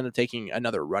definitely gonna end up taking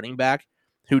another running back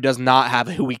who does not have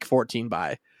a week 14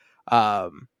 bye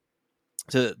to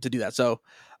do that. So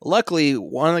luckily,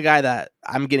 one of the guy that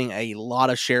I'm getting a lot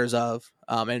of shares of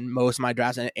in most of my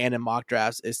drafts and in mock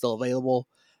drafts is still available.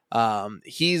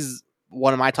 He's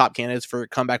one of my top candidates for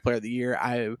comeback player of the year.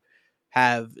 I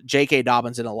have J.K.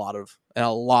 Dobbins in a lot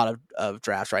of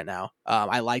drafts right now.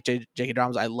 I like J.K.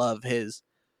 Dobbins. I love his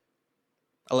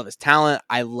talent.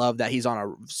 I love that he's on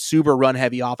a super run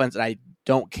heavy offense, and I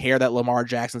don't care that Lamar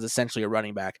Jackson's essentially a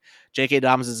running back. J.K.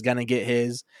 Dobbins is going to get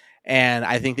his, and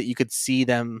I think that you could see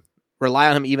them rely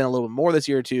on him even a little bit more this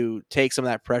year to take some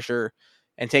of that pressure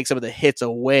and take some of the hits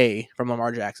away from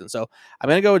Lamar Jackson. So I'm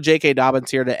going to go with J.K.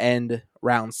 Dobbins here to end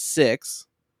round 6.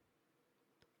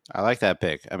 I like that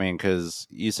pick. I mean, because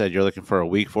you said you're looking for a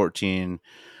week 14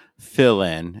 fill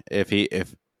in.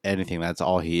 If anything, that's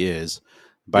all he is.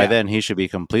 By then, he should be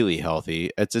completely healthy.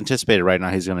 It's anticipated right now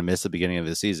he's going to miss the beginning of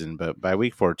the season, but by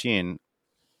week 14,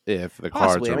 if the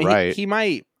cards are right,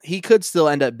 he could still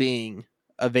end up being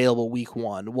available week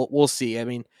 1. We'll see. I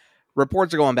mean,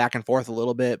 reports are going back and forth a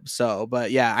little bit. So,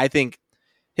 but yeah, I think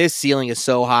his ceiling is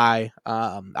so high.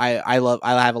 I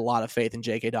have a lot of faith in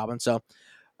J.K. Dobbins. So,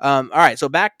 all right. So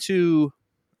back to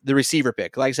the receiver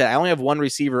pick. Like I said, I only have one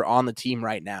receiver on the team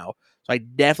right now, so I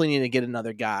definitely need to get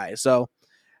another guy. So,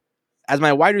 as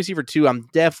my wide receiver 2, I'm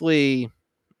definitely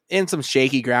in some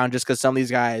shaky ground just because some of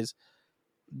these guys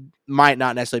might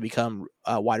not necessarily become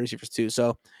wide receivers too.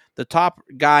 So the top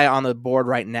guy on the board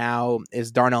right now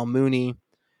is Darnell Mooney.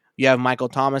 You have Michael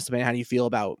Thomas, depending on how you feel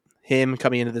about him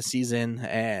coming into the season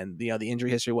and the injury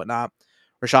history and whatnot.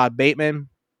 Rashad Bateman,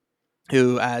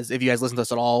 who, as if you guys listen to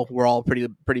us at all, we're all pretty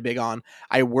big on.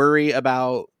 I worry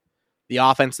about the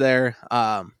offense there,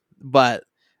 but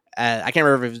I can't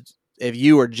remember if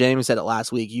you or James said it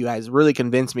last week. You guys really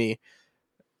convinced me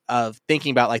of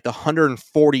thinking about like the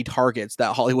 140 targets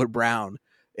that Hollywood Brown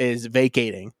is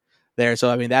vacating there. So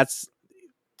I mean, that's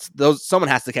someone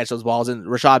has to catch those balls, and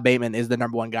Rashad Bateman is the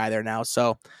number one guy there now.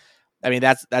 So I mean,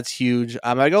 that's huge.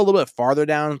 I go a little bit farther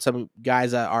down. Some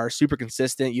guys that are super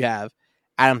consistent. You have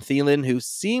Adam Thielen, who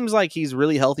seems like he's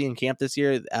really healthy in camp this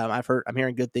year. I'm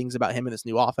hearing good things about him in this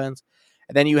new offense.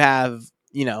 And then you have,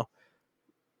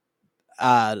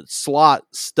 slot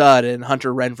stud and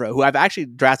Hunter Renfrow, who I've actually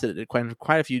drafted in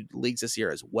quite a few leagues this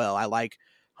year as well. I like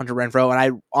Hunter Renfrow, and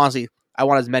I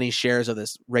want as many shares of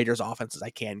this Raiders offense as I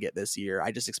can get this year.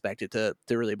 I just expect it to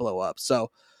really blow up.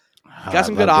 So got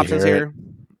some good options here.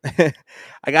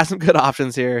 I got some good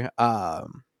options here.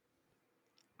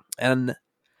 And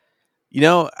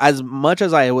as much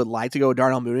as I would like to go with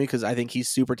Darnell Mooney, because I think he's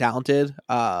super talented,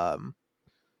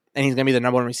 and he's going to be the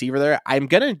number one receiver there, I'm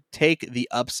going to take the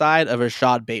upside of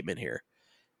Rashad Bateman here.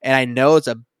 And I know it's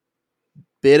a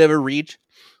bit of a reach.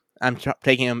 I'm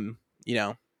taking him,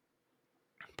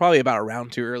 probably about a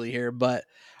round too early here, but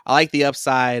I like the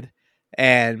upside,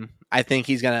 and I think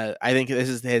I think this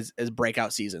is his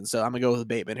breakout season. So I'm going to go with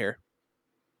Bateman here.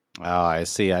 Oh, I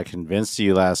see. I convinced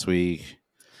you last week.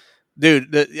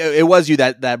 Dude, it was you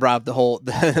that brought up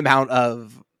the amount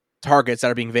of targets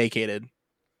that are being vacated.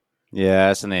 Yeah,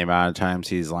 that's the amount of times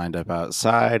he's lined up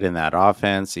outside in that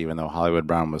offense, even though Hollywood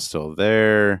Brown was still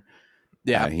there.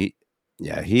 Yeah, he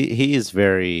is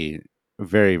very,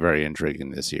 very, very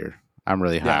intriguing this year. I'm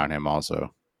really high on him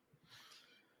also.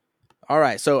 All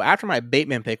right, so after my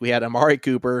Bateman pick, we had Amari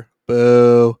Cooper,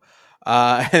 boo,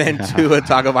 and then Tua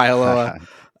Tagovailoa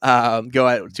go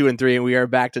at 2 and 3, and we are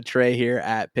back to Trey here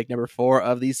at pick number 4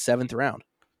 of the 7th round.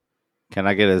 Can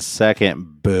I get a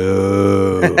second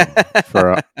boo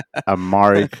for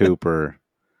Amari Cooper?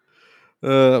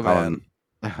 Oh, man.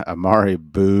 Amari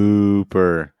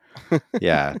Booper.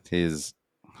 Yeah, he's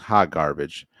hot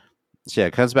garbage. So yeah,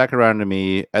 it comes back around to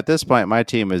me. At this point, my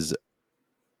team is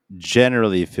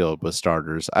generally filled with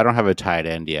starters. I don't have a tight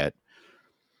end yet.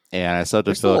 And I still have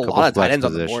to fill a couple of flex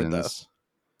positions.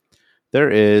 There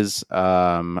is.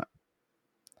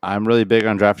 I'm really big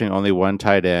on drafting only one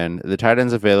tight end. The tight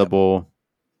ends available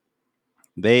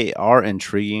they are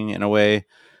intriguing in a way.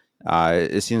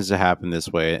 It seems to happen this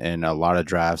way in a lot of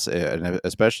drafts, and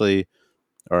especially,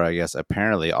 or I guess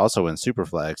apparently also in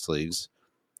Superflex leagues.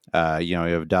 You know,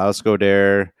 you have Dallas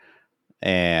Goddard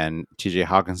and TJ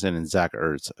Hawkinson and Zach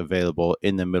Ertz available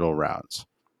in the middle rounds.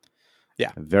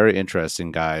 Yeah. Very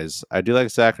interesting guys. I do like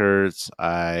Zach Ertz.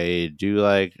 I do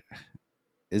like,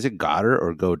 is it Goddard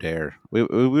or Goddard? We've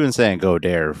been saying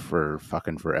Goddard for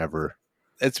fucking forever.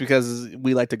 It's because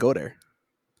we like to go there.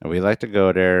 And we like to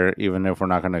go there, even if we're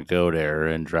not going to go there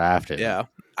and draft it. Yeah.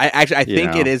 I You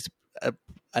think know, it is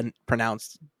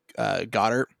pronounced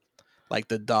Goddard, like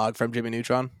the dog from Jimmy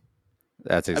Neutron.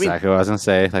 that's exactly what I was going to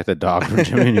say. Like the dog from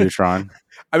Jimmy Neutron.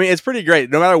 I mean, it's pretty great.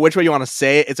 No matter which way you want to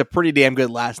say it, it's a pretty damn good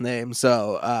last name.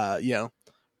 So, you know,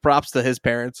 props to his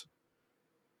parents.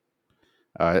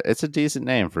 It's a decent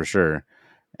name for sure.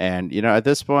 And, you know, at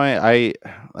this point,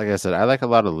 like I said, I like a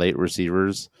lot of late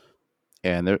receivers.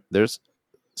 And there's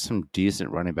some decent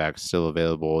running backs still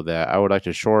available that I would like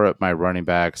to shore up my running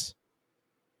backs.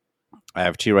 I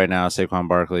have two right now: Saquon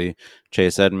Barkley,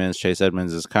 Chase Edmonds. Chase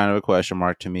Edmonds is kind of a question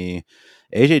mark to me.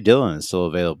 AJ Dillon is still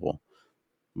available,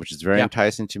 which is very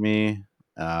enticing to me.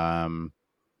 And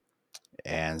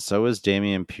so is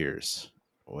Damian Pierce,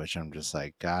 which I'm just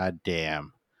like, God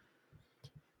damn.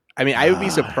 I mean, I would be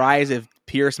surprised if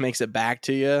Pierce makes it back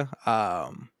to you.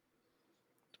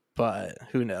 But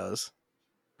who knows?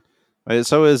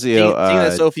 So is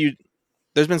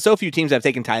there's been so few teams that have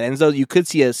taken tight ends, though. You could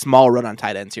see a small run on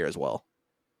tight ends here as well.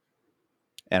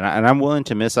 And I'm willing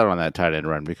to miss out on that tight end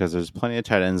run because there's plenty of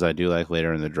tight ends I do like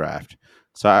later in the draft.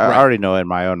 So I already know in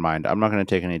my own mind I'm not going to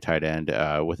take any tight end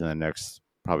within the next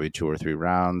probably 2 or 3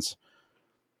 rounds.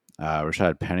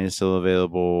 Rashad Penny is still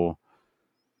available.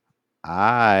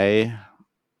 Goddamn,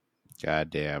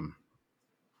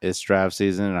 it's draft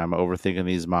season and I'm overthinking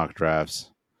these mock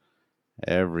drafts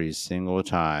every single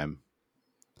time.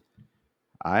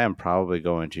 I am probably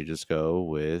going to just go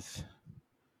with,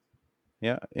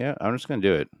 yeah, I'm just going to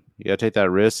do it. You got to take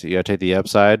that risk. You got to take the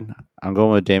upside. I'm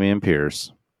going with Damian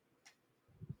Pierce.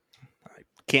 I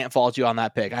can't fault you on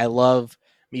that pick. I love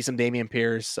me some Damian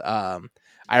Pierce. I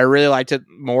really liked it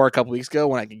more a couple weeks ago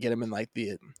when I could get him in like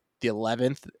the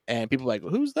 11th, and people were like,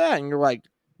 who's that? And you're like,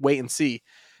 wait and see.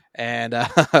 And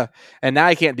and now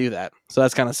I can't do that. So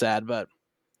that's kind of sad, but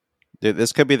dude,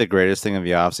 this could be the greatest thing of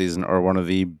the offseason or one of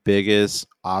the biggest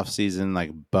offseason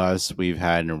like busts we've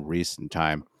had in recent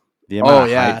time. The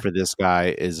amount of hype for this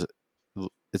guy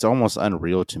it's almost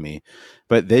unreal to me.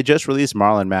 But they just released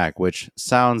Marlon Mack, which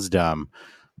sounds dumb,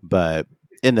 but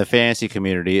in the fantasy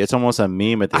community, it's almost a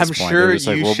meme at this point. I'm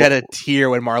sure you shed a tear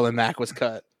when Marlon Mack was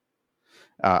cut.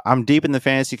 I'm deep in the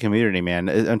fantasy community, man.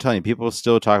 I'm telling you, people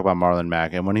still talk about Marlon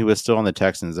Mack. And when he was still on the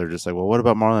Texans, they're just like, well, what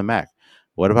about Marlon Mack?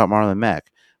 What about Marlon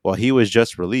Mack? Well, he was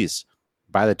just released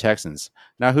by the Texans.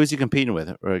 Now, who's he competing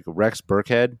with? Like Rex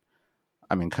Burkhead?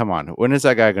 I mean, come on. When is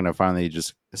that guy going to finally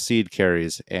just seed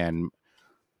carries and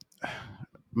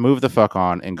move the fuck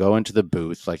on and go into the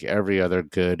booth like every other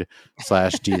good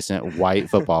 / decent white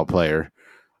football player?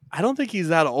 I don't think he's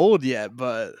that old yet,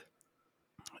 but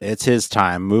it's his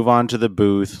time. Move on to the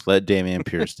booth. Let Damian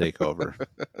Pierce take over.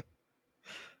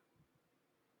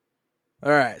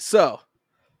 All right. So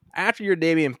after your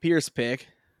Damian Pierce pick,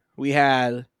 we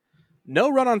had no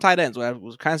run on tight ends, which I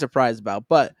was kind of surprised about.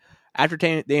 But after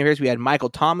Damian Pierce, we had Michael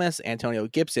Thomas, Antonio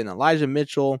Gibson, Elijah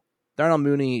Mitchell, Darnell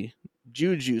Mooney,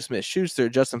 Juju Smith-Schuster,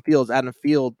 Justin Fields, Adam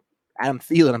Thielen,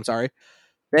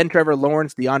 then Trevor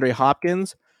Lawrence, DeAndre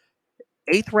Hopkins.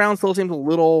 8th round still seems a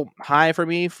little high for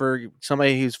me for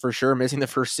somebody who's for sure missing the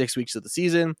first 6 weeks of the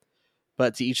season,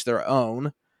 but to each their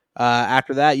own.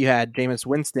 After that, you had Jameis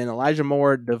Winston, Elijah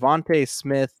Moore, Devontae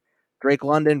Smith, Drake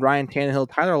London, Ryan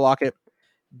Tannehill, Tyler Lockett,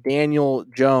 Daniel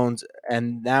Jones,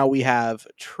 and now we have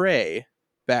Trey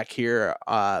back here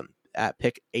at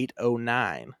pick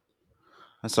 809.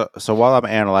 So while I'm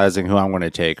analyzing who I'm going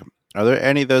to take, are there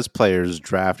any of those players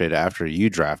drafted after you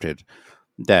drafted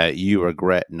that you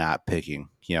regret not picking?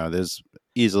 You know, there's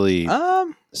easily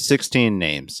 16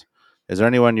 names. Is there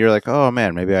anyone you're like, oh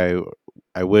man, maybe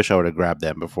I wish I would have grabbed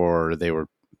them before they were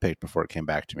picked before it came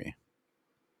back to me?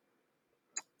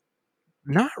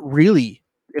 Not really,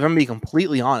 if I'm gonna be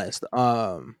completely honest.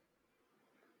 I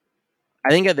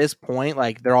think at this point,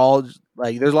 like they're all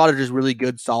like there's a lot of just really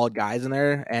good, solid guys in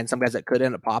there, and some guys that could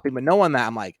end up popping, but no one that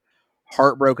I'm like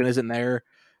heartbroken isn't there.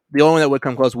 The only one that would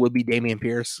come close would be Damian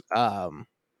Pierce.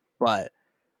 But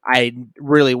I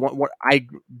really I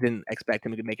didn't expect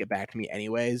him to make it back to me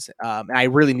anyways. And I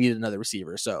really needed another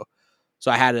receiver, so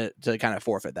I had to kind of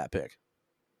forfeit that pick.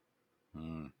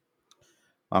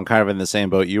 I'm kind of in the same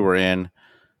boat you were in.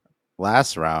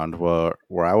 last round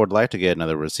where I would like to get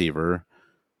another receiver,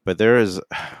 but there is,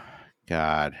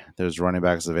 God, there's running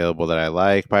backs available that I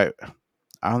like, but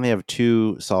I only have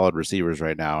two solid receivers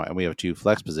right now, and we have two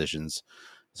flex positions,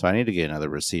 so I need to get another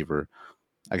receiver.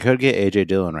 I could get AJ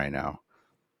Dillon right now,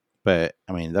 but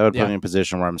I mean that would put Yeah. me in a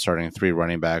position where I'm starting three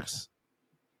running backs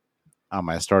on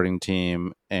my starting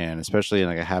team, and especially in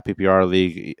like a half PPR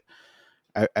league,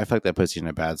 I feel like that puts you in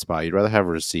a bad spot. You'd rather have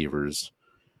receivers.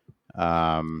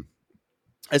 Um,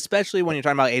 Especially when you're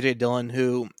talking about AJ Dillon,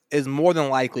 who is more than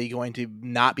likely going to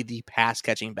not be the pass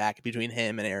catching back between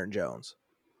him and Aaron Jones.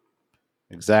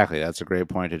 exactly. That's a great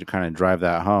point to kind of drive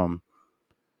that home.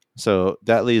 So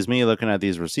that leaves me looking at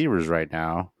these receivers right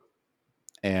now,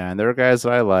 and there are guys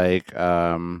that I like.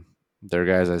 There are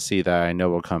guys I see that I know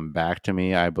will come back to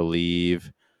me. I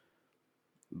believe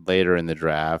later in the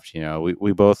draft. You know,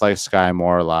 we both like Sky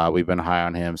Moore a lot. We've been high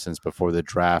on him since before the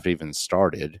draft even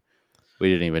started. We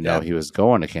didn't even know Yeah. he was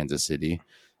going to Kansas City,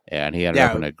 and he ended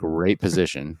up Yeah. in a great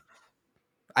position.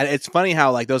 It's funny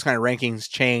how like those kind of rankings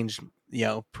change,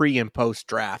 pre and post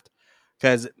draft,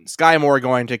 because Sky Moore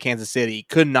going to Kansas City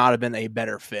could not have been a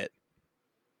better fit.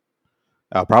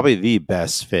 Probably the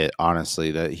best fit,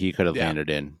 honestly, that he could have Yeah. landed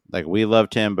in. Like we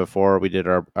loved him before we did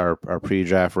our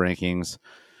pre-draft rankings,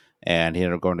 and he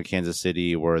ended up going to Kansas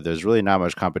City where there's really not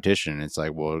much competition. It's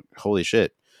like, well, holy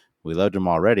shit, we loved him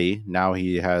already. Now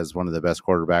he has one of the best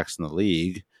quarterbacks in the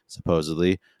league,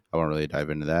 supposedly. I won't really dive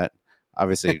into that.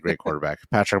 Obviously, a great quarterback,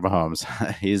 Patrick Mahomes.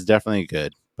 He's definitely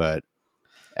good, but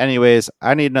anyways,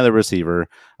 I need another receiver.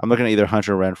 I'm looking at either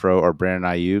Hunter Renfrow or Brandon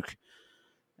Ayuk,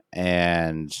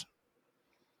 and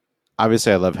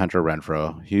obviously, I love Hunter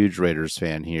Renfrow. Huge Raiders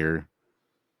fan here.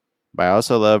 But I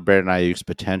also love Brandon Ayuk's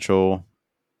potential.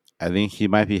 I think he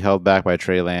might be held back by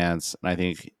Trey Lance. And I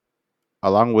think,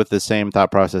 along with the same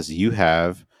thought process you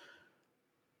have,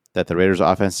 that the Raiders'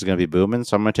 offense is going to be booming.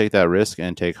 So I'm going to take that risk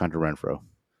and take Hunter Renfrow.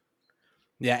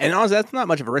 Yeah, and honestly, that's not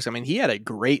much of a risk. I mean, he had a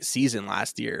great season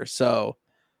last year, so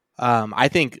I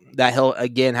think that he'll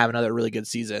again have another really good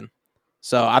season.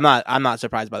 So I'm not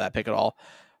surprised by that pick at all.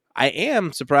 I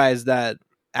am surprised that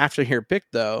after your pick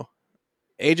though,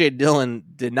 AJ Dillon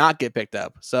did not get picked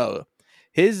up. So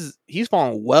he's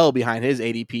fallen well behind his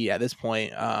ADP at this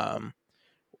point. I'm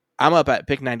up at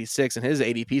pick 96 and his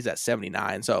ADP is at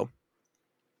 79. So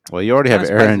Well, you already kind have of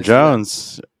surprised Aaron to see that.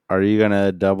 Jones. Are you going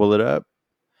to double it up?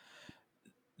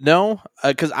 No,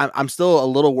 because I'm still a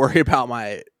little worried about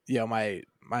my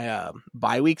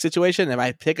bye week situation. If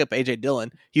I pick up AJ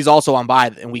Dillon, he's also on bye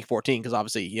in week 14 because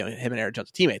obviously him and Aaron Jones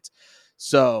are teammates.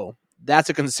 So that's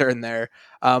a concern there.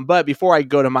 But before I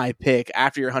go to my pick,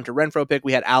 after your Hunter Renfrow pick,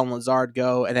 we had Alan Lazard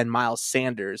go and then Miles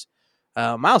Sanders.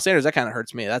 Miles Sanders, that kind of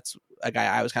hurts me. That's a guy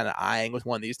I was kind of eyeing with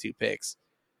one of these two picks.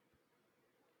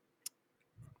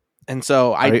 And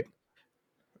so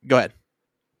go ahead.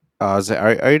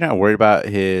 Are you not worried about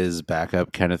his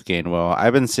backup, Kenneth Gainwell?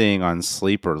 I've been seeing on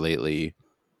Sleeper lately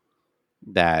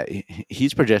that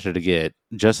he's projected to get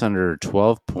just under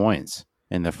 12 points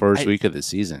in the first I week of the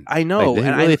season. I Like, know, do you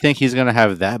and really think he's going to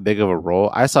have that big of a role?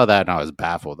 I saw that and I was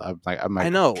baffled. I'm I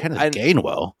like know. Kenneth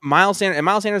Gainwell. Miles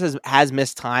Sanders has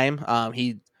missed time.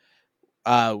 He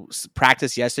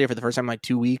practiced yesterday for the first time in like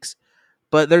 2 weeks.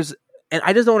 But and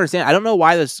I just don't understand. I don't know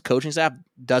why this coaching staff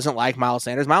doesn't like Miles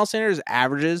Sanders. Miles Sanders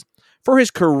averages for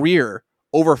his career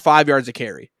over 5 yards a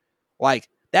carry. Like,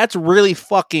 that's really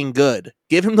fucking good.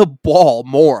 Give him the ball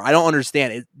more. I don't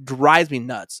understand. It drives me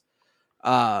nuts.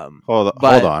 Hold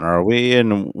on. Are we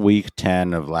in week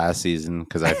 10 of last season?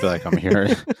 Because I feel like I'm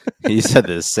hearing he said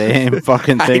the same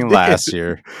fucking thing last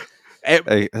year.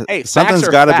 Hey, something's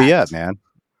got to be up, man.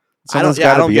 Something's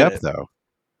got to be up, though.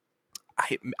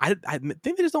 I think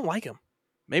they just don't like him.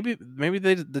 Maybe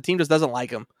the team just doesn't like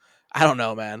him. I don't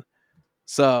know, man.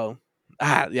 So,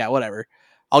 yeah, whatever.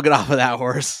 I'll get off of that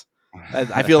horse.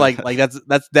 I feel like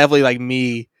that's definitely like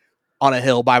me on a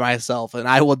hill by myself, and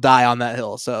I will die on that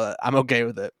hill. So I'm okay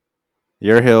with it.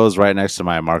 Your hill is right next to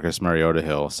my Marcus Mariota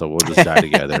hill, so we'll just die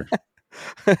together.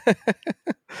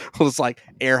 We'll just like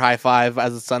air high five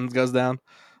as the sun goes down.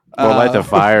 We'll light the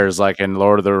fires like in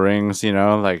Lord of the Rings,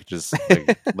 like just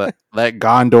like, let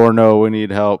Gondor know we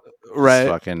need help. Right.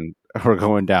 Just fucking, we're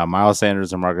going down. Miles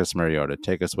Sanders and Marcus Mariota,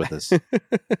 take us with us. All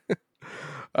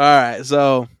right.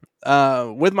 So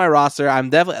with my roster, I'm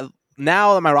definitely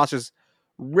now that my roster's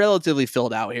relatively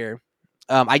filled out here.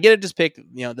 I get to just pick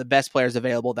the best players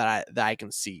available that I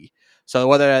can see. So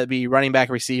whether it be running back,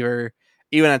 receiver,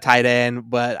 even a tight end,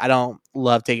 but I don't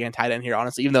love taking a tight end here,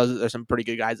 honestly, even though there's some pretty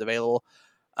good guys available.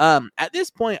 At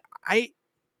this point, I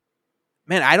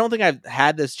don't think I've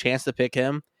had this chance to pick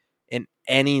him in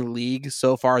any league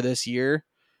so far this year.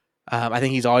 I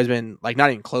think he's always been like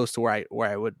not even close to where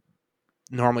I would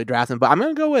normally draft him. But I'm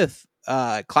gonna go with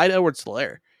Clyde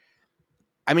Edwards-Helaire.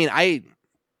 I mean, I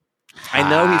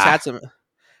know he's Ah, had some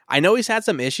I know he's had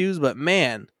some issues, but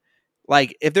man,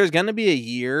 like if there's gonna be a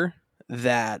year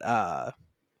that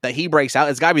that he breaks out,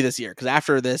 it's gotta be this year. Because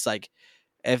after this, like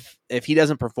if he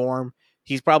doesn't perform,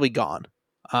 he's probably gone.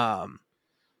 Um,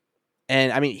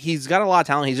 and I mean, he's got a lot of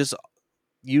talent. He's just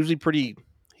usually pretty.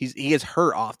 He gets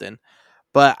hurt often.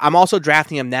 But I'm also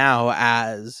drafting him now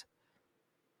as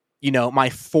my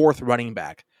fourth running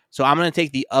back. So I'm going to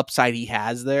take the upside he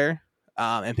has there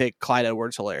and pick Clyde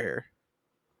Edwards-Helaire here.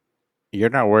 you're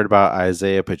not worried about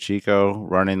Isaiah Pacheco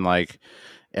running like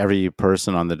every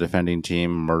person on the defending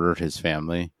team murdered his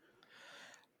family?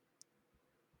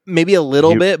 Maybe a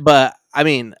little He, bit, but I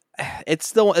mean,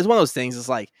 it's one of those things. It's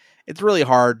like it's really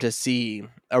hard to see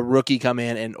a rookie come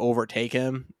in and overtake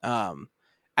him.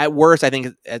 At worst, I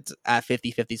think it's at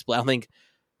 50-50 split. I don't think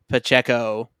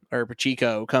Pacheco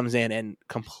comes in and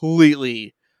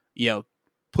completely,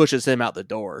 pushes him out the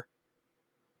door.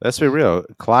 let's be real.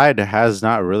 Clyde has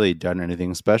not really done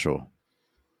anything special.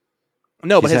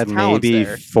 No, but He's his had talent's maybe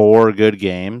there. 4 good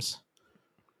games.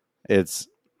 It's.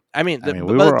 I mean, I mean,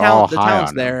 we but were all the high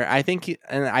talent's on him. there. I think,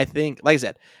 like I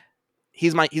said,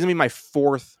 he's gonna be my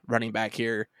fourth running back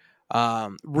here.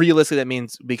 Realistically, that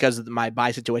means because of my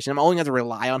bye situation, I'm only going to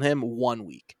rely on him 1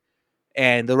 week,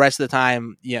 and the rest of the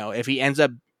time, if he ends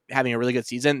up having a really good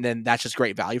season, then that's just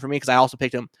great value for me because I also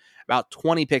picked him about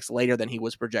 20 picks later than he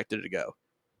was projected to go.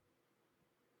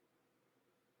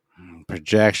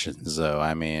 Projections, though.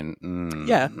 I mean,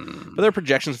 Yeah, but they're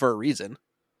projections for a reason.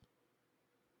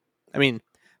 I mean,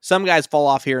 some guys fall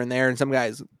off here and there, and some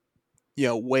guys,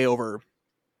 way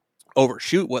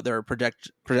overshoot what their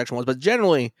projection was. But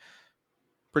generally,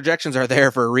 projections are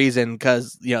there for a reason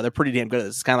because they're pretty damn good at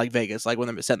this. It's kind of like Vegas, like when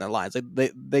they're setting their lines.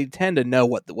 Like they tend to know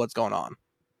what's going on.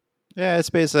 yeah, it's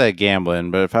basically like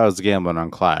gambling. But if I was gambling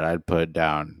on Clyde, I'd put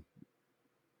down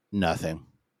nothing.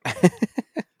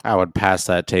 I would pass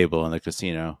that table in the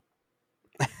casino.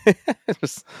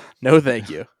 Just, no, thank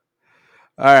you.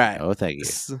 All right. Oh, thank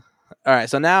you. All right.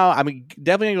 So now I'm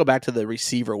definitely gonna go back to the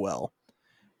receiver well.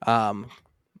 On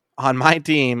my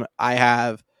team, I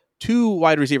have 2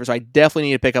 wide receivers, so I definitely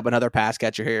need to pick up another pass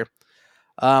catcher here.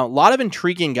 A lot of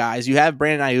intriguing guys. You have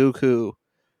Brandon Ayuk, who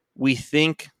we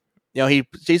think, he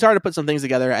started to put some things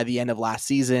together at the end of last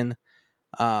season,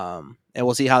 and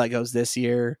we'll see how that goes this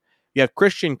year. You have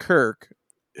Christian Kirk,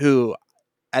 who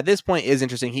at this point is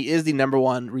interesting. He is the number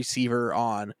 1 receiver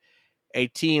on a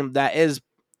team that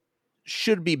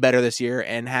should be better this year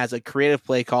and has a creative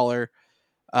play caller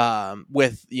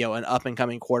with an up and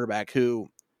coming quarterback who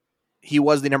he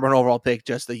was the number 1 overall pick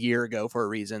just a year ago for a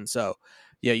reason. So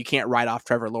you can't write off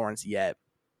Trevor Lawrence yet.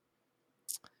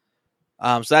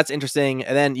 So that's interesting.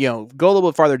 And then go a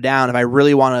little bit farther down if I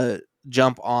really want to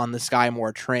jump on the Sky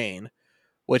Moore train,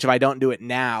 which if I don't do it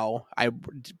now, I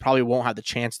probably won't have the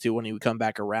chance to when he would come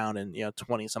back around in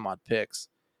 20 some odd picks.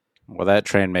 Well, that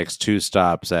train makes 2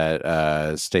 stops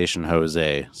at Station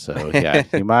Jose, so yeah,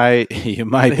 you might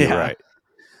be right.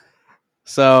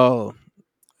 So,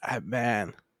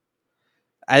 man,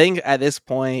 I think at this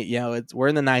point, we're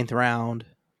in the 9th round.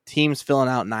 Team's filling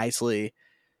out nicely.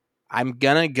 I'm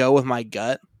gonna go with my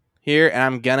gut here, and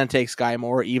I'm gonna take Sky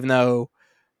Moore, even though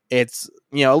it's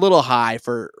a little high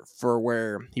for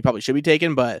where he probably should be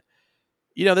taken. But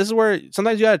this is where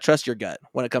sometimes you gotta trust your gut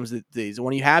when it comes to these.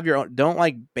 When you have your own, don't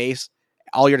like base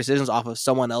all your decisions off of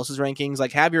someone else's rankings.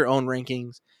 Like have your own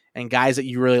rankings and guys that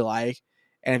you really like.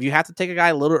 And if you have to take a guy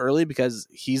a little early because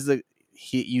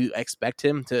you expect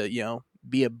him to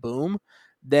be a boom,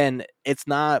 then it's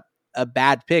not a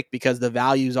bad pick because the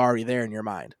value is already there in your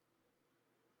mind.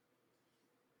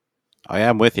 Oh, yeah,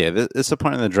 I'm with you. This is a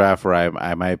point in the draft where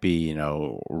I might be,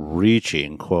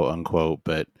 reaching, quote unquote,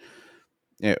 but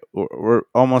we're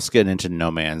almost getting into no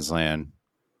man's land.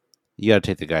 You got to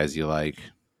take the guys you like.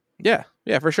 Yeah,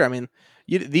 for sure. I mean,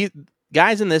 these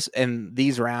guys in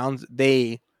these rounds,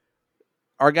 they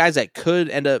are guys that could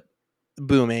end up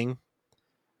booming.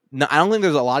 No, I don't think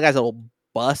there's a lot of guys that will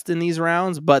bust in these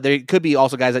rounds, but there could be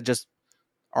also guys that just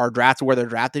are drafted where they're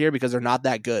drafted here because they're not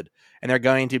that good and they're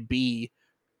going to be,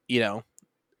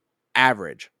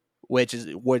 average, which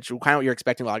kind of what you're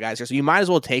expecting a lot of guys here. So you might as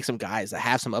well take some guys that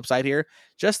have some upside here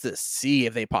just to see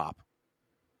if they pop.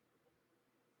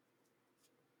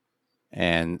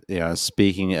 And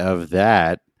speaking of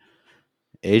that,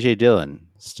 AJ Dillon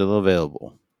still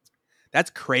available. That's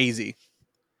crazy.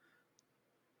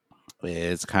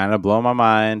 It's kind of blowing my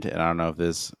mind, and I don't know if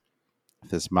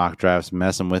this mock draft's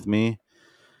messing with me.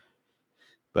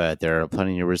 but there are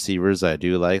plenty of receivers I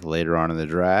do like later on in the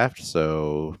draft.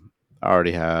 So I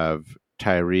already have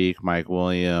Tyreek, Mike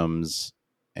Williams,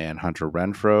 and Hunter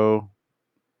Renfro.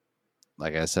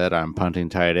 Like I said, I'm punting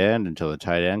tight end until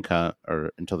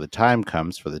until the time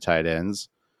comes for the tight ends,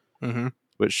 Mm-hmm.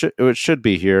 which should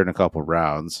be here in a couple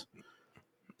rounds.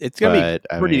 It's going to be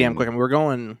But I pretty damn mean, quick. I mean, we're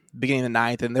going beginning of the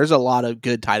ninth, and there's a lot of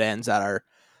good tight ends that are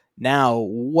now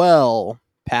well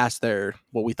past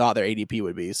what we thought their ADP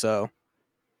would be. So,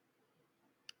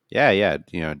 yeah,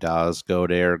 Dallas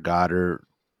Goddard,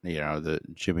 the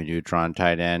Jimmy Neutron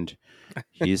tight end,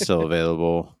 he's still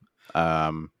available.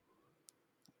 I'm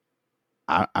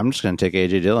just going to take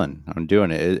AJ Dillon. I'm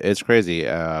doing it. It's crazy.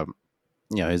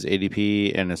 His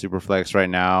ADP in a Superflex right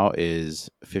now is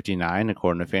 59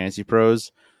 according to Fantasy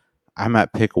Pros. I'm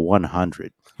at pick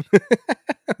 100.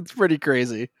 it's pretty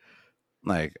crazy.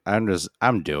 Like I'm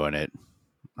doing it.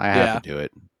 I have Yeah. to do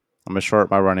it. I'm gonna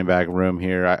short my running back room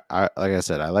here. I like I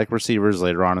said, I like receivers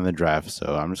later on in the draft,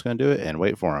 so I'm just gonna do it and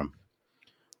wait for them.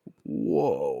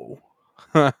 Whoa.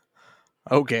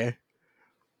 Okay.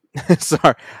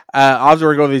 Sorry. Obviously,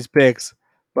 we're going with these picks,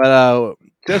 but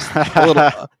just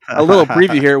a little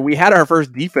preview here. We had our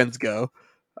first defense go.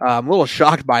 I'm a little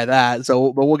shocked by that,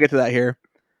 but we'll get to that here.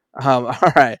 All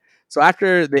right. So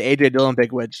after the AJ Dillon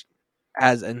pick, which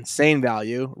has insane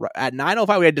value, at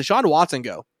 9:05 we had Deshaun Watson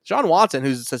go. Deshaun Watson,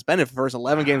 who's suspended for the first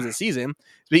 11 games of the season,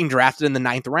 is being drafted in the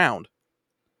 9th round.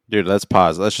 Dude, let's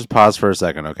pause. Let's just pause for a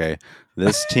second, okay?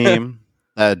 This team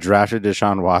that drafted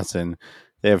Deshaun Watson,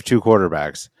 they have two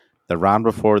quarterbacks. The round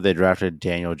before, they drafted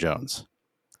Daniel Jones.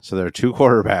 So their two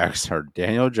quarterbacks are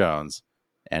Daniel Jones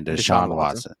and Deshaun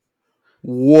Watson.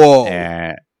 Whoa.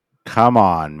 And come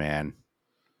on, man.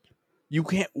 You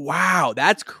can't. Wow,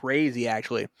 that's crazy,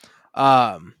 actually.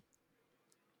 I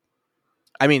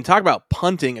mean, talk about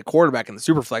punting a quarterback in the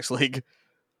Superflex league.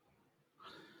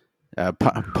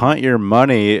 Punt your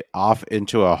money off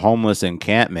into a homeless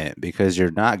encampment because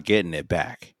you're not getting it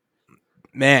back.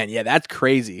 Man, yeah, that's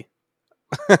crazy.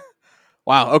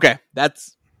 Wow. Okay,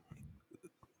 that's.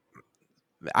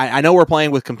 I know we're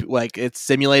playing with like it's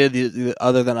simulated.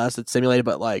 Other than us, it's simulated,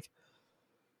 but like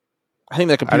I think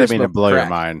that computer. I didn't mean to blow your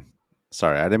mind.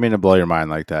 Sorry, I didn't mean to blow your mind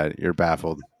like that. You're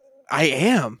baffled. I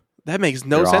am. That makes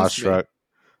no sense to me.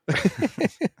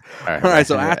 All right.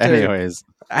 So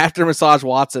after Massage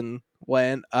Watson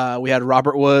went, we had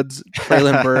Robert Woods,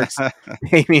 Traylon Burks,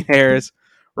 Damian Harris,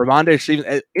 Ramondre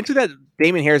Stevenson. Into that,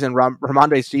 Damian Harris and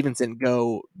Ramondre Stevenson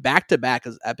go back to back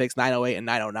at picks 908 and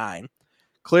 909.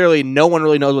 Clearly, no one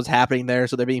really knows what's happening there,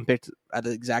 so they're being picked at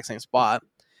the exact same spot.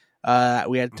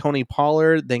 We had Tony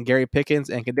Pollard, then Gary Pickens,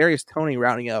 and Kadarius Toney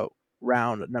rounding out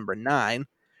round number 9.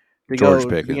 George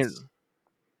Pickens.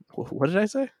 What did I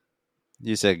say?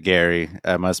 You said Gary.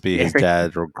 That must be his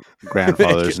dad or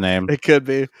grandfather's name. It could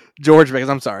be George Pickens.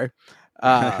 I'm sorry.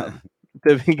 Going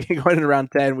into round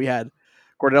 10, we had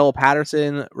Cordell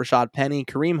Patterson, Rashad Penny,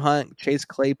 Kareem Hunt, Chase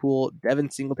Claypool, Devin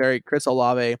Singletary, Chris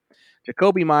Olave,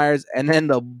 Jacoby Myers, and then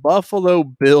the Buffalo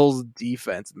Bills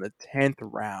defense in the 10th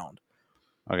round.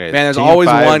 Okay, man, there's always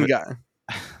one guy.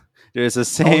 Dude, it's the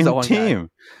same team. Guy.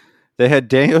 They had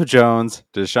Daniel Jones,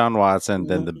 Deshaun Watson,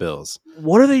 then the Bills.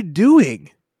 What are they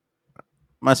doing?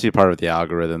 Must be part of the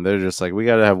algorithm. They're just like, we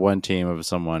got to have one team of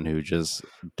someone who just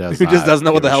doesn't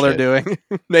know what the hell they're doing.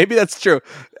 Maybe that's true.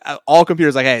 All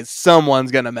computers like, hey,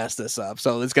 someone's gonna mess this up,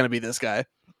 so it's gonna be this guy.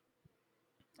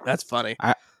 That's funny.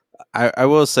 I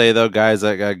will say though, guys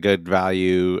that got good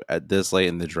value at this late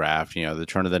in the draft, the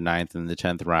turn of the 9th and the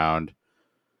 10th round.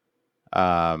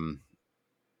 I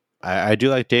do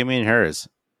like Damian Harris.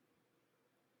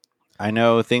 I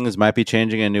know things might be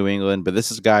changing in New England, but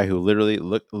this is a guy who literally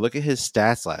look at his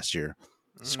stats last year.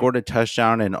 Mm-hmm. Scored a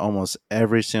touchdown in almost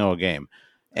every single game.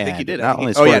 And I think he did. Not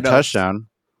only scored a touchdown,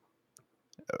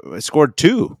 scored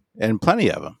 2 and plenty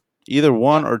of them. Either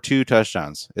 1 or 2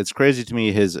 touchdowns. It's crazy to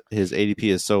me his ADP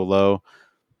is so low,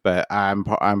 but I'm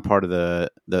part of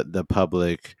the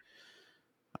public.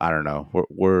 I don't know.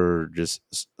 We're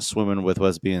just swimming with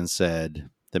what's being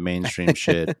said, the mainstream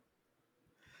shit.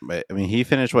 But I mean, he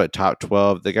finished top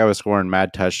 12. The guy was scoring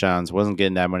mad touchdowns, wasn't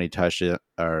getting that many touches,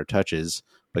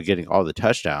 but getting all the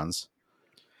touchdowns.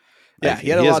 Yeah, he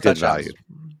had a lot of touchdowns, value,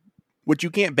 which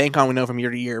you can't bank on. We know from year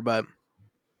to year, but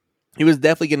he was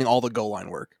definitely getting all the goal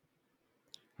line work.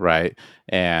 Right,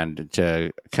 and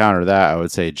to counter that, I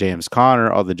would say James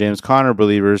Conner. All the James Conner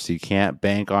believers, you can't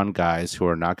bank on guys who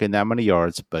are not getting that many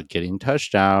yards but getting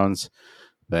touchdowns.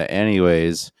 But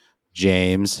anyways.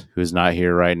 James, who's not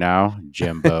here right now,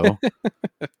 Jimbo,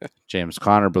 James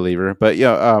Conner believer. But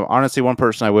honestly, one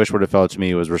person I wish would have fell to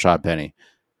me was Rashad Penny.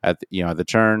 At the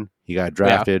turn, he got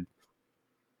drafted.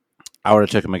 I would have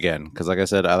took him again because, like I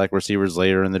said, I like receivers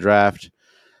later in the draft.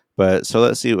 But so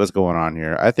let's see what's going on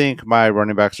here. I think my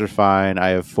running backs are fine. I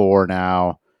have 4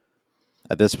 now.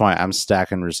 At this point, I'm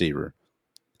stacking receiver.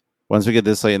 Once we get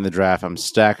this late in the draft, I'm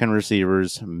stacking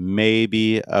receivers,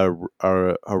 maybe a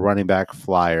running back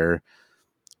flyer.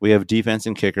 We have defense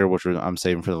and kicker, which I'm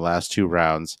saving for the last 2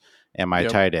 rounds, and my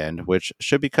Yep. tight end, which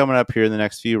should be coming up here in the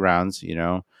next few rounds,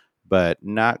 but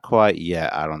not quite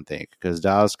yet, I don't think, because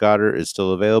Dallas Goedert is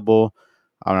still available.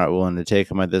 I'm not willing to take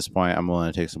him at this point. I'm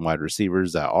willing to take some wide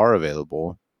receivers that are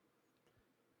available.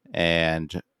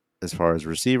 And as far as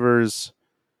receivers,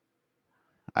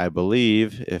 I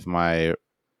believe if my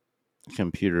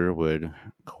computer would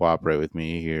cooperate with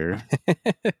me here.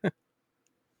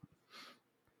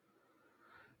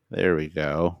 There we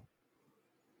go.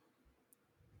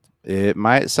 It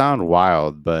might sound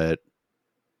wild, but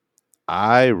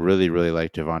I really, really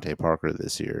like Devontae Parker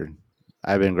this year.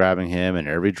 I've been grabbing him in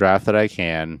every draft that I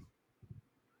can.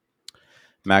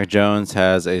 Mac Jones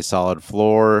has a solid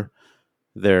floor.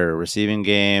 Their receiving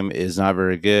game is not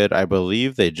very good. I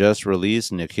believe they just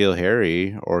released N'Keal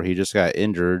Harry, or he just got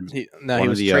injured. He One or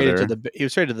was the traded other. to he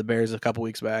was traded to the Bears a couple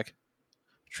weeks back.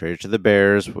 Traded to the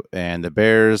Bears, and the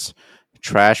Bears,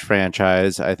 trash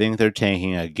franchise. I think they're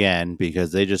tanking again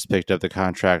because they just picked up the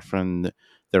contract from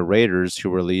the Raiders, who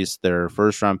released their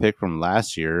first round pick from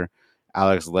last year,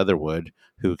 Alex Leatherwood,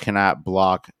 who cannot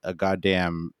block a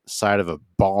goddamn side of a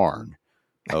barn.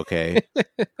 Okay,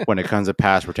 when it comes to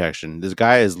pass protection, this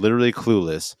guy is literally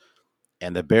clueless,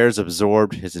 and the Bears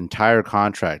absorbed his entire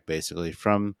contract basically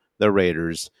from the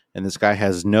Raiders. And this guy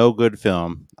has no good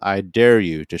film. I dare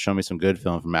you to show me some good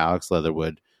film from Alex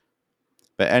Leatherwood.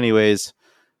 But anyways,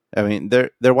 I mean, their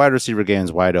wide receiver game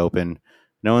is wide open.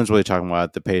 No one's really talking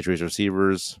about the Patriots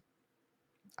receivers.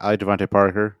 I like Devontae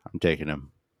Parker. I'm taking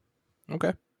him.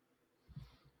 Okay.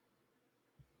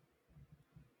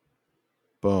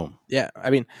 Boom. Yeah, I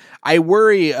mean, I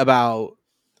worry about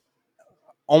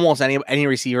almost any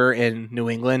receiver in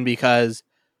New England because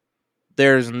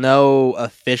there's no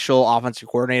official offensive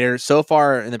coordinator so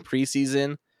far in the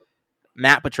preseason.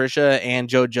 Matt Patricia and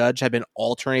Joe Judge have been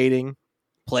alternating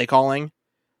play calling,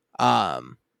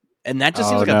 and that just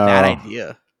seems Oh like a bad no.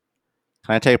 idea.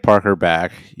 Can I take Parker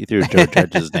back? You threw Joe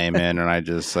Judge's name in, and I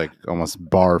just almost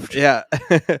barfed. Yeah,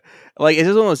 like it's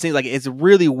just one of those things. Like it's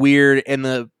really weird in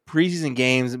the preseason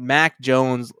games. Mac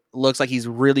Jones looks like he's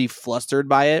really flustered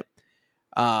by it.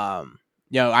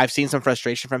 I've seen some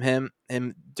frustration from him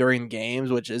during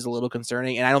games, which is a little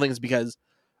concerning. And I don't think it's because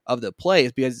of the play;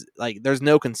 it's because there's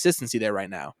no consistency there right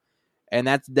now, and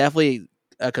that's definitely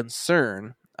a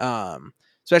concern.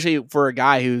 Especially for a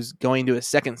guy who's going to his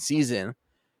second season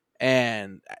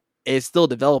and is still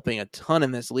developing a ton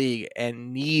in this league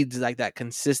and needs that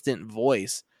consistent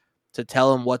voice to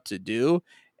tell him what to do.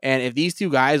 And if these two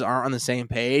guys aren't on the same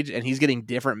page and he's getting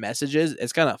different messages,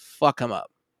 it's gonna fuck him up.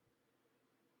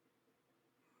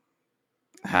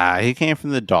 He came from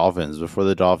the Dolphins before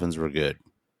the Dolphins were good.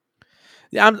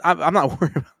 Yeah, I'm not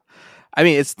worried. I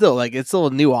mean, it's still a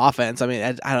new offense. I mean,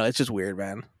 I don't know. It's just weird,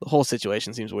 man. The whole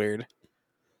situation seems weird.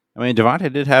 I mean,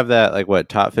 Devontae did have that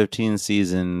top 15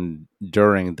 season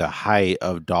during the height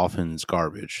of Dolphins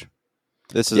garbage.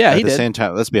 This is at he the did. same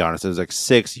time. Let's be honest; it was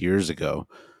 6 years ago.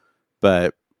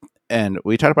 And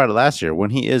we talked about it last year.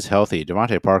 When he is healthy,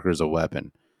 Devontae Parker is a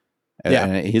weapon,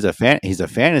 and he's a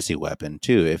fantasy weapon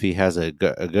too. If he has a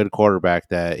good quarterback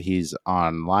that he's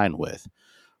on line with,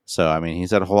 so I mean,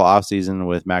 he's had a whole offseason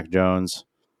with Mac Jones.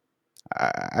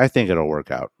 I think it'll work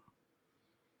out.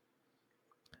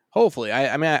 Hopefully,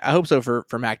 I hope so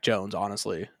for Mac Jones.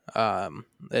 Honestly,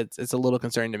 it's a little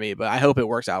concerning to me, but I hope it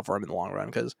works out for him in the long run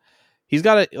because he's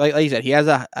got like you said, he has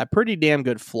a pretty damn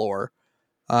good floor.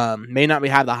 May not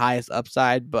have the highest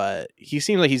upside, but he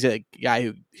seems like he's a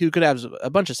guy who could have a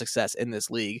bunch of success in this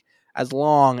league as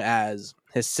long as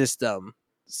his system,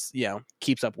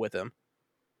 keeps up with him.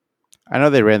 I know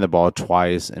they ran the ball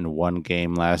twice in one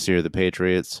game last year. The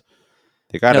Patriots.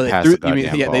 They got to pass the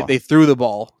goddamn ball. They threw the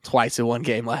ball twice in one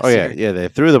game last year. Yeah, they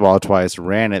threw the ball twice,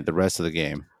 ran it the rest of the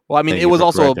game. Well, I mean, it was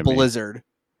also a blizzard.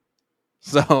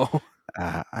 So,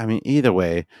 I mean, either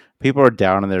way, people are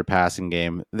down in their passing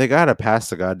game. They got to pass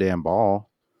the goddamn ball.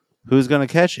 Who's going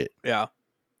to catch it? Yeah.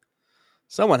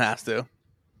 Someone has to.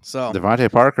 So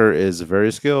Devontae Parker is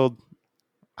very skilled.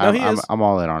 No, I'm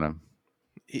all in on him.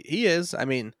 He is. I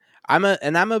mean, I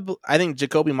think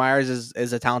Jacoby Myers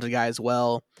is a talented guy as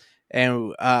well.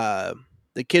 And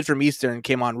the kid from Eastern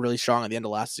came on really strong at the end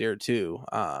of last year too.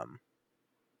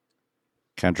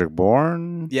 Kendrick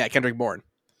Bourne? Yeah, Kendrick Bourne.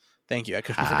 Thank you. I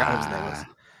couldn't forgot what his name was.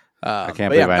 I can't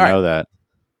believe I know that.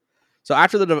 So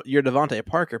after your Devontae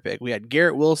Parker pick, we had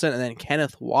Garrett Wilson and then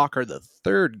Kenneth Walker the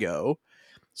third go.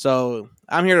 So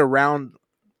I'm here to round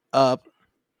up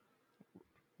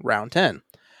round 10.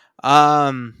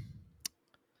 And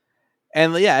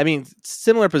yeah, I mean,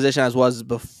 similar position as was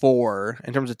before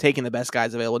in terms of taking the best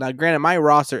guys available. Now, granted, my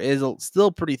roster is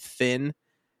still pretty thin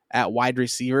at wide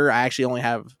receiver. I actually only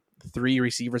have 3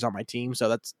 receivers on my team, so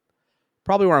that's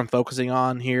probably where I'm focusing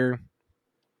on here.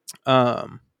 But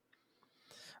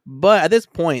at this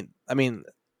point, I mean,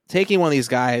 taking one of these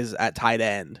guys at tight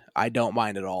end, I don't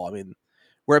mind at all. I mean,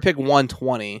 we're at pick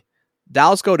 120.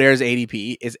 Dallas Goedert's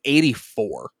ADP is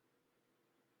 84.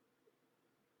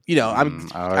 You know,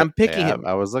 I'm picking him.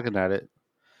 I was looking at it.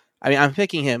 I mean, I'm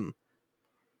picking him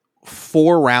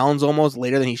 4 rounds almost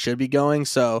later than he should be going.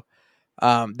 So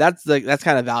that's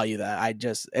kind of value that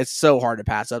it's so hard to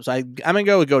pass up. So I'm gonna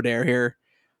go with Goedert here.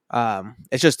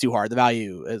 It's just too hard. The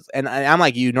value is, and I'm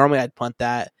like you. Normally I'd punt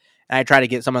that, and I try to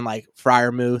get someone like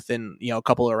Freiermuth in a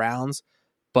couple of rounds.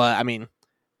 But I mean,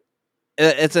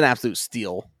 it's an absolute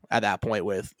steal at that point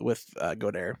with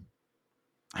Goedert.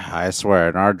 I swear,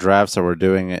 in our drafts that we're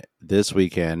doing this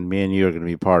weekend, me and you are going to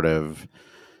be part of.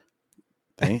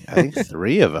 I think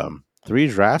 3 of them, 3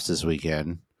 drafts this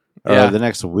weekend, or the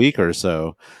next week or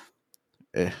so.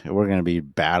 We're going to be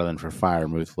battling for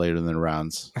Freiermuth later in the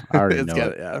rounds. I already know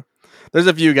it. Yeah, there's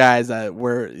a few guys that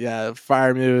were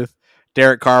Freiermuth,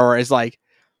 Derek Carr. Where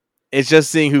it's just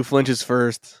seeing who flinches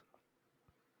first.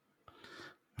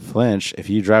 Flinch. If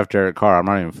you draft Derek Carr, I'm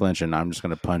not even flinching. I'm just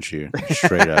going to punch you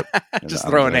straight up. Just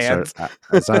throwing hands.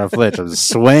 It's not a flinch. I'm just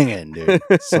swinging, dude.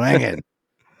 Swinging.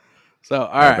 So,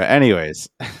 all right. But anyways.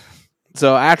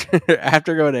 So,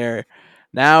 after go there,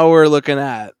 now we're looking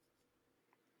at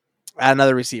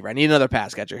another receiver. I need another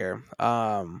pass catcher here.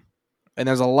 And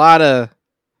there's a lot of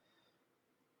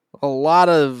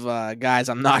guys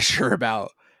I'm not sure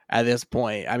about at this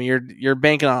point. I mean, you're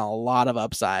banking on a lot of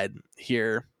upside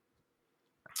here.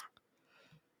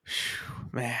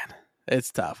 Man,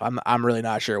 it's tough. I'm really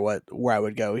not sure where I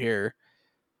would go here.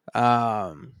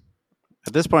 At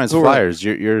this point, it's Flyers.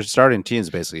 Your starting team's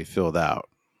basically filled out.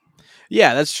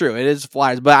 Yeah, that's true. It is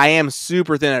Flyers, but I am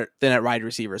super thin at wide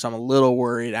receiver, so I'm a little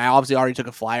worried. I obviously already took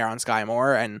a flyer on Sky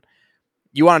Moore, and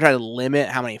you want to try to limit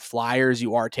how many flyers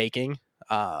you are taking,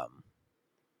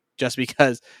 just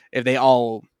because if they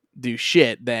all do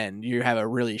shit, then you have a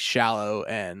really shallow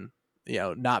and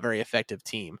not very effective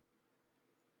team.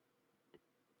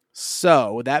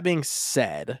 So, with that being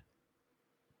said,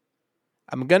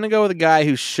 I'm going to go with a guy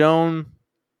who's shown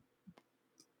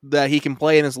that he can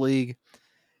play in this league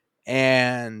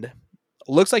and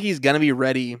looks like he's going to be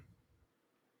ready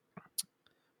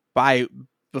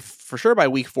for sure by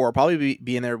week 4, probably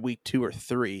be in there week 2 or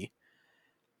 3.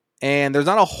 And there's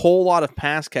not a whole lot of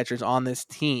pass catchers on this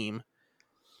team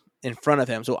in front of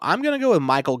him. So I'm going to go with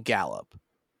Michael Gallup.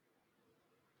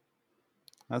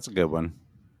 That's a good one.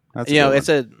 It's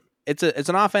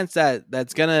an offense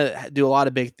that's going to do a lot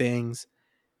of big things.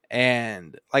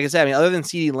 And like I said, I mean, other than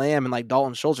CeeDee Lamb and like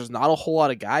Dalton Schultz, there's not a whole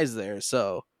lot of guys there.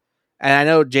 So, and I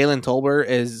know Jalen Tolbert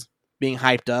is being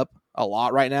hyped up a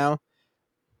lot right now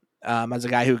as a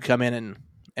guy who would come in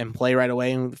and play right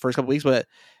away in the first couple weeks. But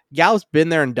Gallup's been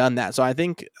there and done that. So I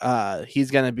think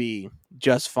he's going to be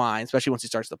just fine, especially once he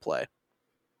starts to play.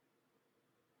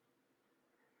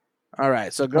 All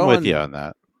right. So I'm with you on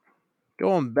that.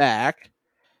 Going back.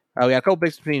 We got a couple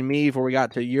picks between me before we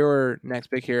got to your next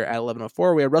pick here at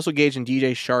 11:04. We have Russell Gage and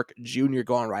DJ Shark Jr.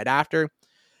 going right after.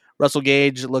 Russell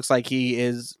Gage looks like he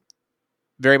is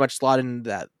very much slotted in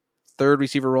that third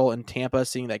receiver role in Tampa,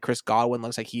 seeing that Chris Godwin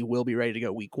looks like he will be ready to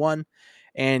go week 1.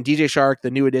 And DJ Shark,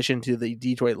 the new addition to the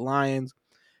Detroit Lions,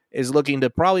 is looking to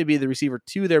probably be the receiver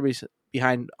 2 there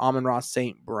behind Amon-Ra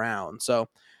St. Brown. So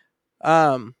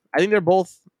I think they're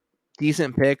both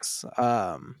decent picks.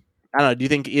 I don't know. Do you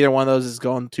think either one of those is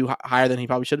going too higher than he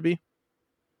probably should be?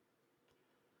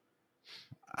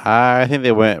 I think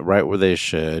they went right where they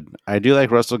should. I do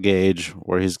like Russell Gage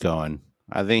where he's going.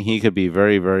 I think he could be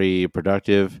very, very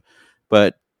productive.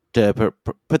 But to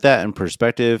put that in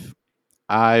perspective,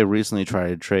 I recently tried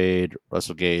to trade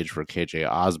Russell Gage for KJ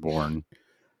Osborne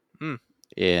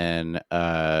in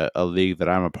a league that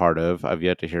I'm a part of. I've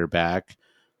yet to hear back.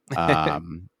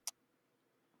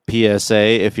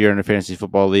 PSA, if you're in a fantasy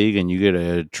football league and you get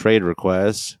a trade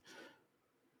request,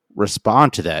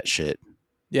 respond to that shit.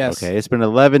 Yes. Okay, it's been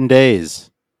 11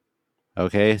 days.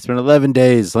 Okay, it's been 11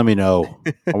 days. Let me know.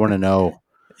 I want to know.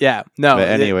 Yeah, no. But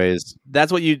anyways,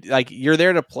 that's what you like. You're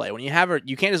there to play. When you have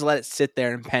you can't just let it sit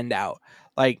there and pend out.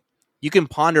 Like you can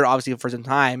ponder obviously for some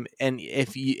time, and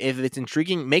if it's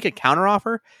intriguing, make a counter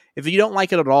offer. If you don't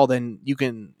like it at all, then you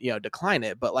can decline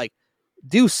it. But like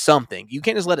do something. You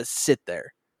can't just let it sit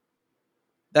there.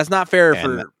 That's not fair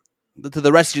And to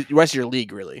the rest of your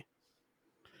league, really.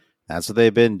 that's what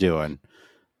they've been doing.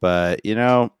 But,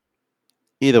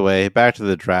 either way, back to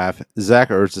the draft. Zach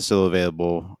Ertz is still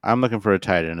available. I'm looking for a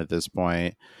tight end at this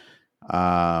point.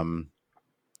 Um,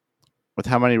 with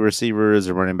how many receivers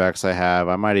or running backs I have,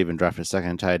 I might even draft a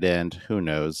second tight end. Who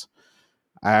knows?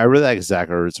 I really like Zach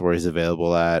Ertz where he's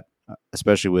available at,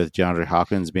 especially with DeAndre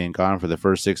Hopkins being gone for the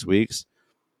first 6 weeks.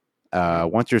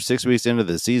 Once you're 6 weeks into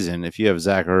the season, if you have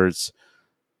Zach Ertz,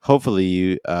 hopefully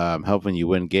you helping you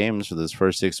win games for those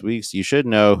first 6 weeks, you should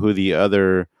know who the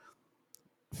other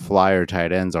flyer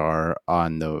tight ends are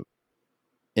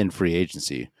in free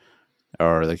agency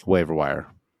or like waiver wire.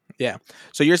 Yeah.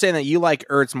 So you're saying that you like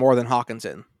Ertz more than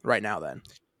Hawkinson right now, then?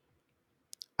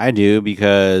 I do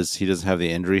because he doesn't have the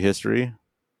injury history.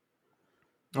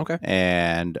 Okay.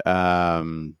 And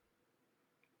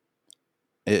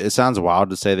it sounds wild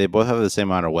to say they both have the same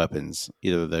amount of weapons,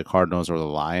 either the Cardinals or the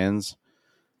Lions.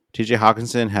 TJ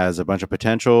Hawkinson has a bunch of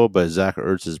potential, but Zach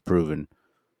Ertz is proven.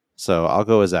 So I'll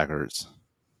go with Zach Ertz.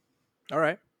 All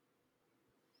right.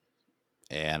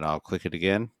 And I'll click it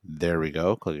again. There we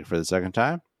go. Click it for the second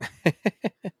time.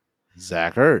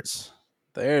 Zach Ertz.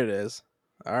 There it is.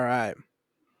 All right.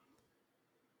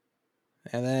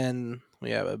 And then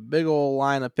we have a big old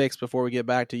line of picks before we get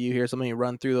back to you here. So let me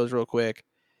run through those real quick.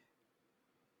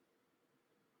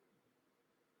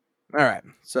 All right.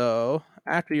 So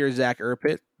after your Zach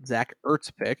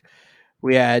Ertz pick,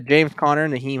 we had James Conner,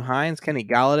 Naheem Hines, Kenny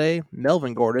Galladay,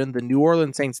 Melvin Gordon, the New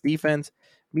Orleans Saints defense,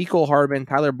 Mecole Hardman,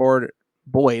 Tyler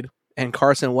Boyd, and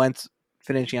Carson Wentz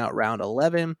finishing out round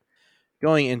 11.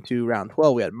 Going into round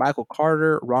 12, we had Michael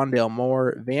Carter, Rondale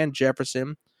Moore, Van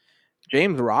Jefferson,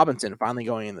 James Robinson finally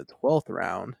going in the 12th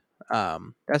round.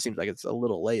 That seems like it's a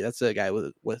little late. That's a guy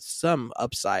with some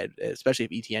upside, especially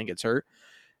if ETN gets hurt.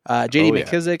 J.D.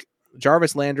 McKissick,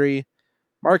 Jarvis Landry,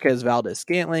 Marquez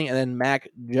Valdez-Scantling, and then Mac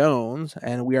Jones.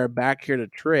 And we are back here to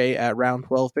Trey at round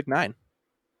 12, pick 9.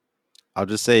 I'll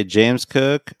just say James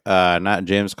Cook, not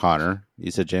James Conner. You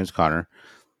said James Conner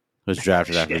was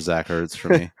drafted after Zach Ertz for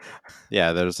me.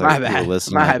 Yeah, there's like people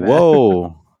listening like,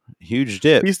 whoa, huge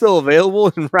dip. He's still available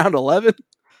in round 11?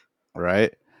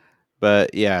 Right?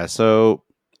 But yeah, so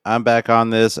I'm back on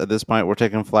this. At this point, we're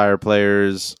taking flyer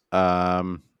players.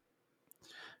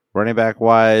 Running back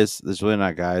wise, there's really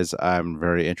not guys I'm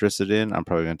very interested in. I'm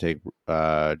probably going to take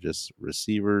just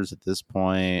receivers at this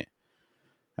point.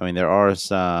 I mean, there are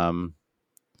some.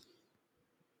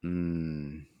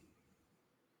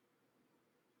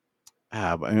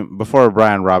 Before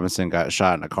Brian Robinson got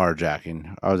shot in a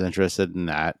carjacking, I was interested in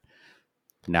that.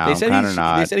 Now I'm kind of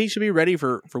not. They said he should be ready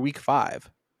for week 5.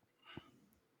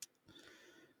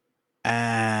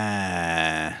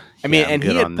 I mean, and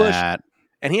he had pushed.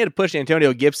 And he had pushed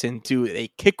Antonio Gibson to a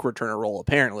kick returner role,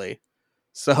 apparently.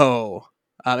 So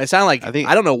it sounded like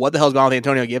I don't know what the hell's going on with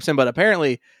Antonio Gibson, but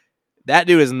apparently that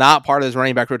dude is not part of this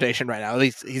running back rotation right now. At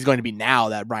least he's going to be now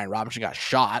that Brian Robinson got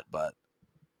shot. But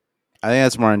I think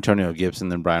that's more Antonio Gibson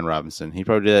than Brian Robinson. He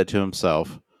probably did that to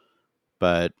himself.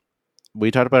 But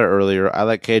we talked about it earlier. I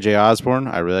like KJ Osborne.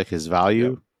 I really like his value.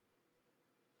 Yep.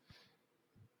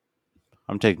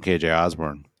 I'm taking KJ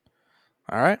Osborne.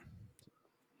 All right.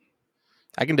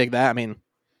 I can dig that. I mean,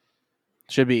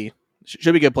 should be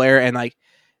a good player, and like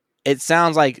it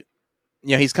sounds like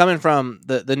he's coming from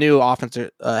the new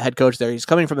offensive head coach there. He's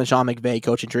coming from the Sean McVay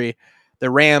coaching tree. The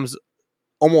Rams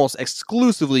almost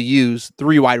exclusively use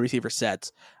 3 wide receiver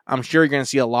sets. I'm sure you're going to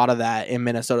see a lot of that in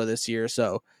Minnesota this year.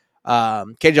 So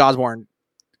KJ Osborne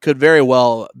could very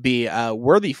well be a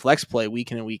worthy flex play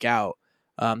week in and week out,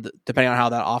 depending on how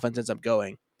that offense ends up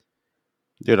going.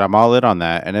 Dude, I'm all in on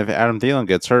that. And if Adam Thielen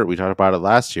gets hurt, we talked about it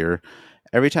last year.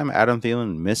 Every time Adam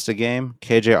Thielen missed a game,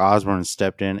 KJ Osborne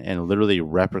stepped in and literally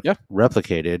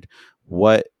replicated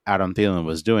what Adam Thielen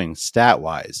was doing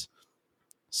stat-wise.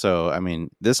 So, I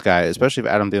mean, this guy, especially if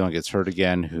Adam Thielen gets hurt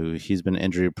again, who he's been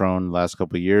injury-prone the last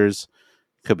couple of years,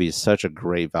 could be such a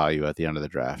great value at the end of the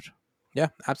draft. Yeah,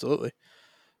 absolutely.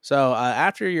 So,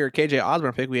 after your KJ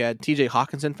Osborne pick, we had TJ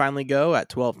Hawkinson finally go at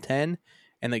 12-10.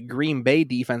 And the Green Bay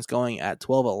defense going at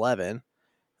 12-11.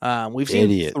 We've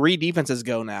seen 3 defenses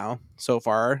go now so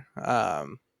far.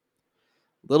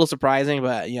 Little surprising,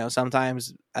 but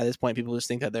sometimes at this point people just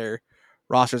think that their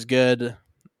roster's good,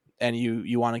 and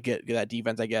you want to get that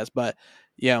defense, I guess. But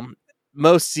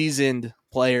most seasoned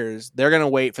players, they're gonna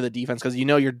wait for the defense because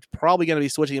you're probably gonna be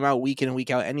switching them out week in and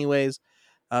week out anyways.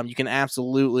 You can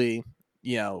absolutely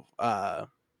flex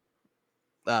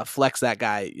that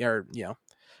guy or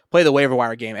play the waiver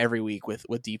wire game every week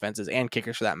with defenses and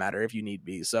kickers for that matter if you need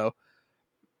be. So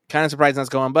kind of surprising that's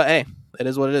going, but hey, it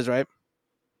is what it is, right?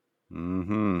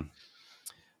 Mm-hmm.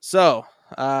 So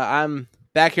I'm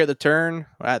back here at the turn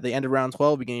at the end of round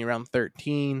 12, beginning of round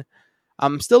 13.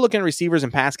 I'm still looking at receivers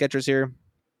and pass catchers here.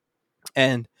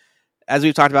 And as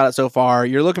we've talked about it so far,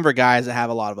 you're looking for guys that have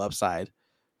a lot of upside.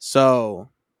 So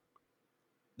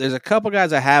there's a couple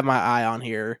guys I have my eye on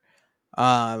here.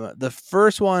 The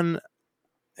first one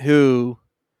who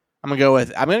I'm gonna go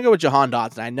with Jahan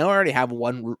Dotson. I know I already have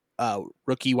one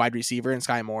rookie wide receiver in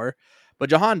Sky Moore, but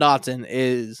Jahan Dotson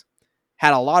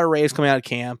had a lot of raves coming out of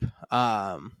camp.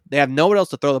 They have no one else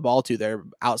to throw the ball to there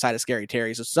outside of Scary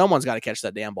Terry, so someone's got to catch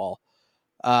that damn ball.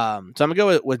 So I'm gonna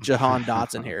go with Jahan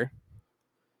Dotson here,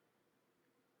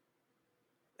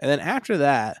 and then after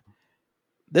that,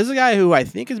 this is a guy who I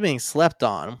think is being slept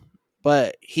on,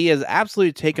 but he has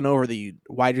absolutely taken over the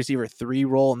wide receiver 3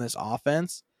 role in this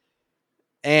offense,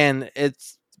 and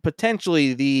it's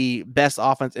potentially the best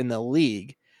offense in the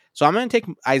league. So I'm going to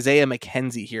take Isaiah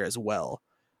McKenzie here as well.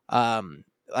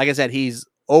 Like I said, he's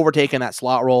overtaken that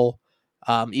slot role.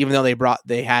 Even though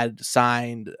they had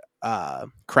signed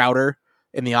Crowder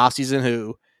in the offseason,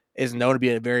 who is known to be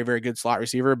a very, very good slot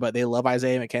receiver, but they love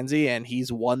Isaiah McKenzie, and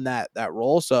he's won that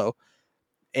role. So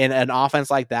in an offense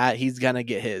like that, he's going to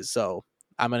get his. So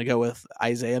I'm going to go with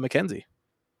Isaiah McKenzie.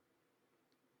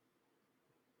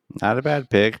 Not a bad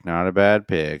pick. Not a bad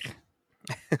pick.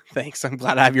 Thanks. I'm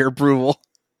glad I have your approval.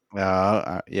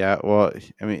 Yeah. Well,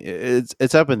 I mean,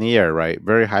 it's up in the air, right?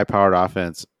 Very high powered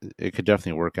offense. It could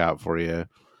definitely work out for you.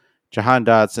 Jahan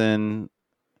Dotson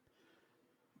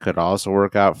could also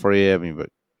work out for you. I mean, but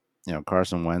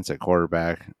Carson Wentz at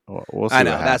quarterback. We'll see. I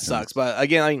know what that happens. sucks, but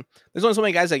again, I mean, there's only so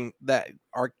many guys that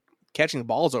are catching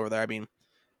balls over there. I mean,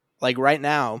 like right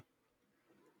now,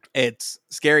 it's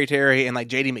Scary Terry and like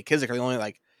J.D. McKissick are the only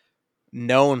like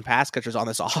known pass catchers on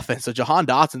this offense. So Jahan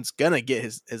Dotson's gonna get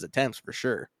his attempts for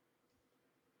sure.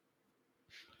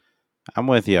 I'm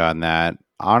with you on that.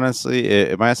 Honestly,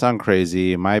 it might sound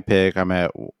crazy. My pick, I'm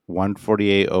at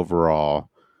 148 overall.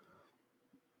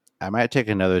 I might take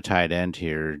another tight end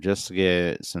here just to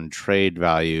get some trade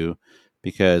value,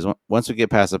 because once we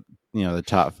get past the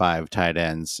top 5 tight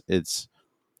ends, it's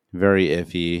very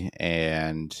iffy,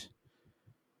 and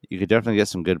you could definitely get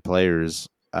some good players.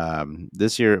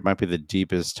 This year it might be the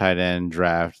deepest tight end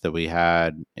draft that we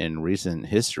had in recent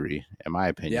history, in my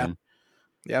opinion.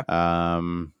 Yeah.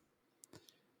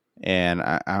 And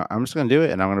I'm just going to do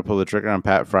it, and I'm going to pull the trigger on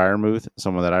Pat Fryermuth,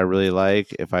 someone that I really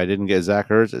like. If I didn't get Zach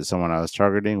Ertz, it's someone I was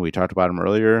targeting. We talked about him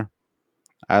earlier.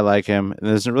 I like him. And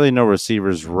there's really no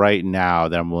receivers right now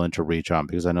that I'm willing to reach on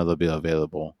because I know they'll be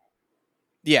available.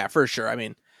 Yeah, for sure. I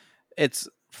mean, it's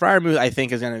Fryermuth, I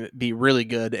think, is going to be really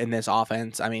good in this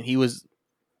offense. I mean, he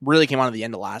really came on at the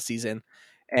end of last season,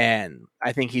 and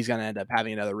I think he's going to end up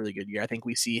having another really good year. I think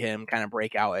we see him kind of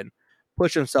break out and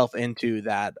push himself into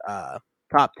that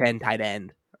top 10 tight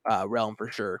end realm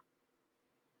for sure.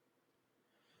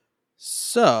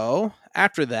 So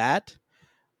after that,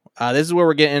 this is where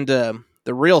we're getting into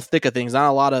the real thick of things. Not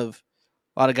a lot of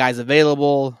guys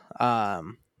available.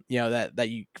 That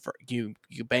you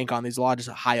bank on these a lot of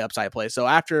just high upside plays. So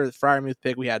after the Fryermuth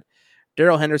pick, we had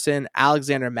Darrell Henderson,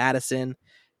 Alexander Madison,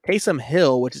 Taysom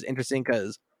Hill, which is interesting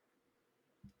because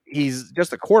he's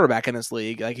just a quarterback in this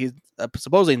league. Like he's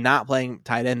supposedly not playing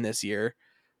tight end this year.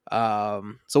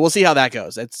 So we'll see how that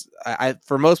goes. It's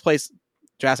for most place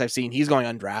drafts I've seen, he's going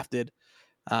undrafted.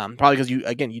 Probably because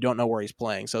you don't know where he's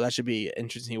playing. So that should be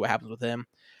interesting to see what happens with him.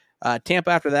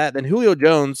 Tampa after that, then Julio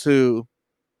Jones, who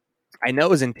I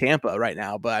know is in Tampa right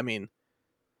now, but I mean,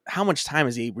 how much time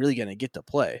is he really going to get to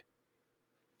play?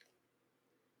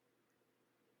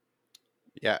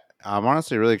 Yeah, I'm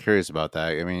honestly really curious about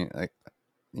that. I mean,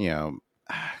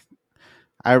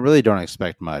 I really don't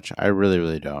expect much. I really,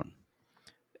 really don't.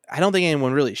 I don't think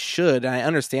anyone really should. And I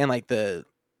understand like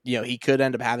he could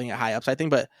end up having a high upside thing,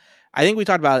 but I think we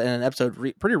talked about it in an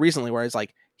episode pretty recently where it's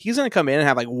like he's going to come in and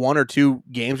have like 1 or 2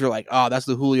 games where like, oh, that's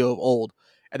the Julio of old.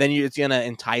 And then it's going to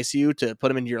entice you to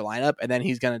put him into your lineup, and then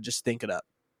he's going to just stink it up.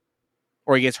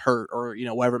 Or he gets hurt or,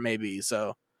 whatever it may be.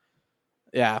 So,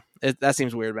 yeah, that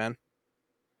seems weird, man.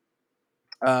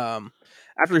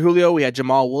 After Julio, we had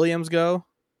Jamal Williams go,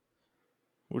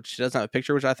 which doesn't have a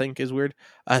picture, which I think is weird.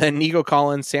 Then Nico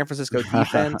Collins, San Francisco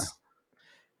defense.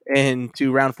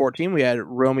 Into round 14, we had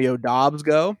Romeo Doubs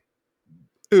go.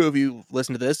 Who, if you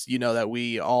listen to this, you know that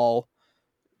we all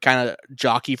kind of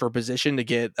jockey for position to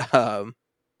get to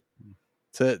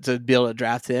be able to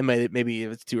draft him. Maybe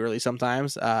if it's too early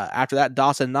sometimes. After that,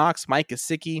 Dawson Knox, Mike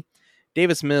Gesicki,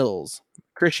 Davis Mills,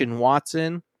 Christian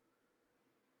Watson.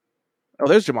 Oh,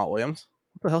 there's Jamal Williams.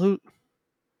 What the hell?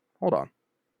 Hold on.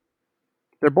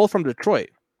 They're both from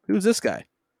Detroit. Who's this guy?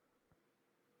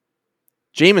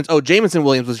 Jamison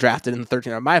Williams was drafted in the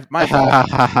 13th round. My fault.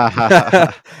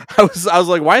 I was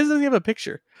like, why doesn't he have a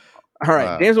picture? All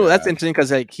right, Jameson. That's interesting because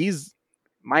like he's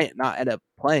might not end up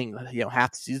playing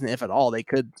half the season if at all. They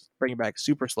could bring him back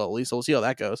super slowly, so we'll see how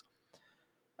that goes.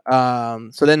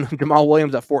 So then Jamal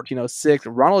Williams at 1406,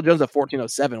 Ronald Jones at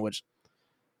 1407, which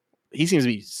he seems to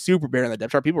be super bare in the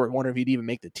depth chart. People were wondering if he'd even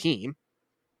make the team.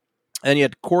 And you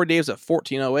had Corey Davis at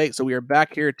 1408. So we are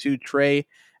back here to Trey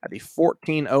at the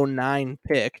 1409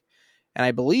 pick. And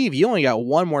I believe you only got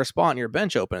one more spot on your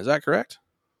bench open. Is that correct?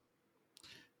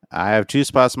 I have 2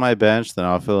 spots on my bench. Then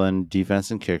I'll fill in defense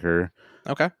and kicker.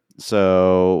 Okay.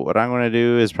 So what I'm going to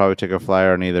do is probably take a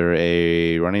flyer on either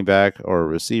a running back or a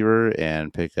receiver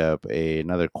and pick up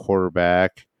another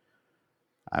quarterback.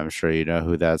 I'm sure you know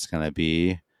who that's going to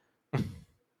be.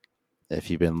 If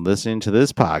you've been listening to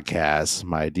this podcast,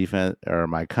 my defense or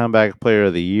my comeback player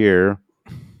of the year.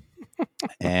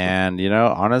 And,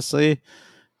 honestly,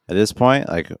 at this point,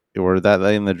 like we're that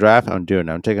late in the draft, I'm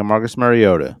taking Marcus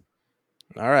Mariota.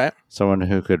 All right. Someone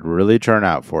who could really turn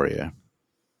out for you.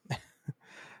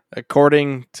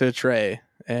 According to Trey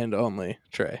and only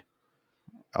Trey.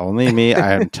 Only me.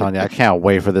 I'm telling you, I can't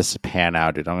wait for this to pan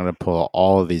out, dude. I'm going to pull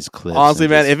all of these clips. Honestly,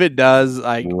 man, if it does,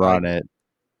 run it.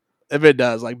 If it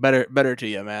does, better to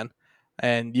you, man.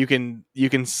 And you can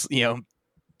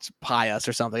pie us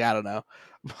or something. I don't know.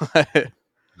 All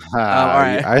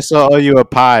right. I still owe you a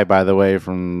pie, by the way,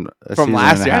 from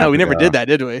last year. I know we never did that,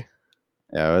 did we?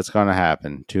 Yeah, it's going to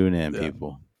happen. Tune in,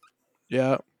 people.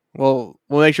 Yeah. Well,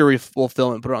 we'll make sure we'll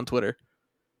film it and put it on Twitter.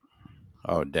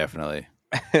 Oh, definitely.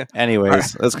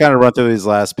 Anyways, let's kind of run through these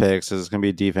last picks. It's going to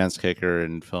be defense, kicker,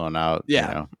 and filling out.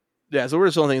 Yeah. Yeah, so we're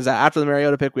just filling things out. After the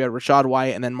Mariota pick, we had Rashad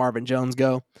White and then Marvin Jones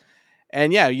go.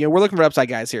 And yeah, we're looking for upside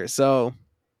guys here. So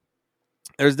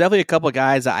there's definitely a couple of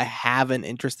guys that I have an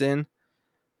interest in.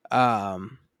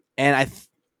 And I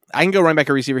can go running back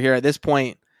or receiver here. At this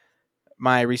point,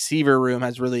 my receiver room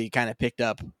has really kind of picked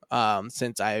up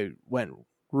since I went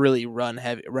really running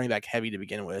back heavy to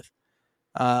begin with.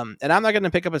 And I'm not going to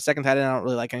pick up a second tight end. I don't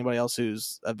really like anybody else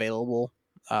who's available.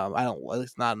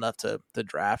 It's not enough to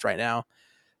draft right now.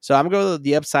 So I'm going to go with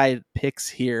the upside picks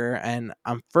here, and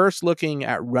I'm first looking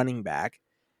at running back.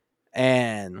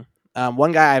 And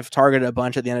one guy I've targeted a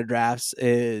bunch at the end of drafts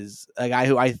is a guy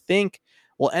who I think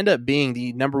will end up being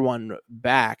the number one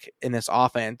back in this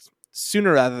offense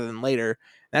sooner rather than later.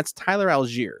 That's Tyler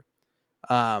Algier.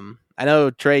 I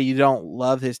know, Trey, you don't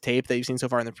love his tape that you've seen so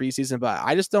far in the preseason, but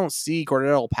I just don't see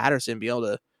Cordell Patterson be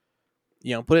able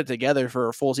to, put it together for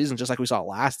a full season just like we saw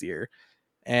last year.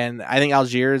 And I think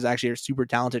Algier is actually a super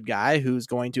talented guy who's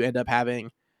going to end up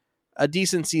having a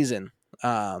decent season. So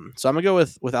I'm going to go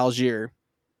with Algier.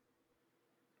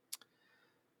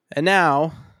 And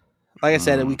now, like I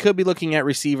said, we could be looking at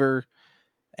receiver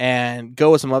and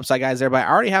go with some upside guys there, but I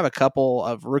already have a couple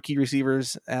of rookie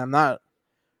receivers, and I'm not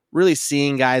really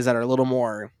seeing guys that are a little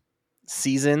more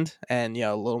seasoned and,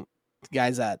 little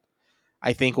guys that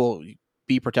I think will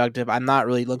be productive. I'm not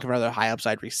really looking for other high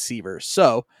upside receivers.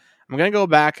 So I'm going to go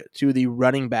back to the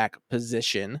running back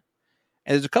position.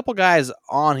 And there's a couple guys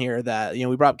on here that,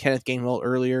 we brought up Kenneth Gainwell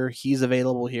earlier. He's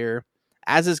available here,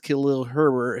 as is Khalil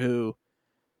Herbert, who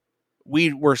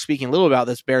we were speaking a little about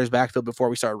this Bears backfield before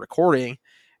we started recording.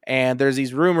 And there's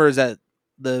these rumors that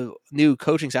the new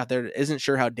coaching staff there isn't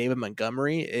sure how David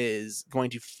Montgomery is going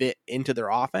to fit into their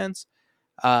offense.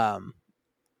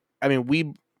 We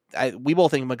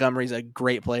both think Montgomery's a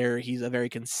great player. He's a very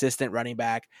consistent running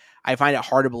back. I find it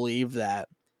hard to believe that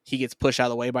he gets pushed out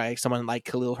of the way by someone like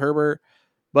Khalil Herbert,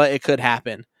 but it could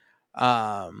happen.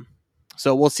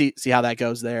 So we'll see how that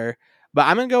goes there. But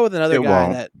I'm going to go with another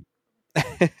guy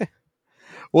that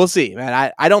we'll see,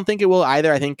 man. I don't think it will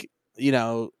either. I think,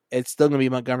 it's still going to be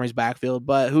Montgomery's backfield,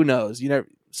 but who knows?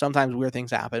 Sometimes weird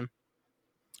things happen.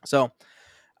 So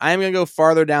I am going to go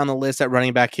farther down the list at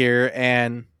running back here,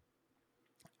 and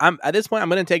at this point, I'm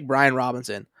going to take Brian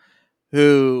Robinson,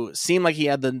 who seemed like he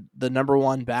had the number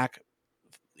one back,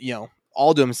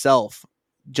 all to himself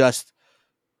just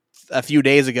a few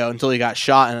days ago until he got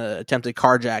shot in an attempted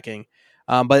carjacking.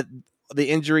 But the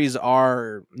injuries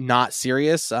are not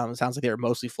serious. It sounds like they're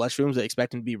mostly flesh wounds. They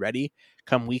expect him to be ready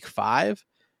come week 5.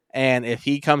 And if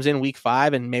he comes in week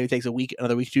 5 and maybe takes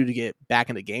another week 2 to get back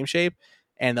into game shape,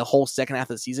 and the whole second half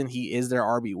of the season he is their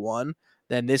RB1,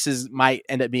 then this might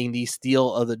end up being the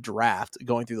steal of the draft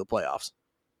going through the playoffs.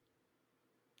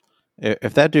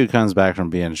 If that dude comes back from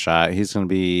being shot, he's going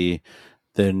to be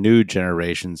the new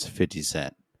generation's 50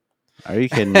 Cent. Are you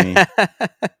kidding me?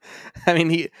 I mean,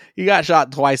 he got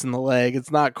shot twice in the leg.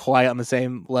 It's not quite on the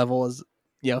same level as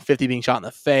 50 being shot in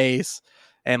the face.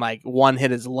 and like one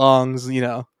hit his lungs.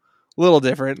 A little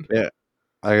different. Yeah,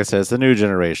 like I said, it's the new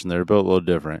generation. They're built a little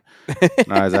different.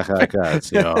 Not exactly like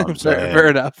us. You know what I'm Fair saying?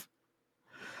 enough.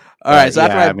 All right, But so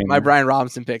after yeah, I my mean, Brian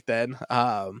Robinson pick, then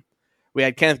we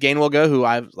had Kenneth Gainwell go, who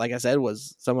like I said,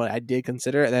 was someone I did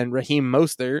consider, and then Raheem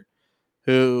Mostert,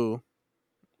 who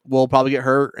will probably get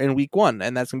hurt in week 1,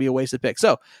 and that's gonna be a wasted pick.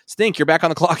 So, Stink, you're back on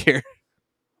the clock here.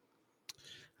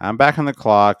 I'm back on the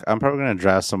clock. I'm probably going to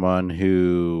draft someone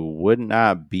who would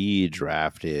not be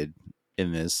drafted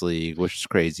in this league, which is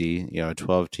crazy.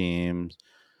 12 teams,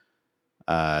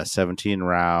 17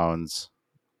 rounds,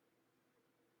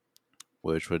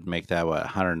 which would make that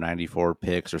 194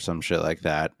 picks or some shit like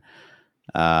that.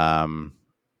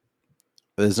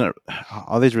 There's not,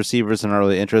 all these receivers I'm not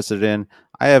really interested in.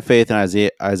 I have faith in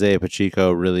Isaiah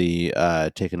Pacheco really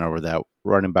taking over that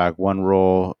running back one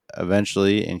role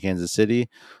eventually in Kansas City.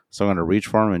 So I'm going to reach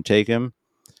for him and take him,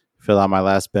 fill out my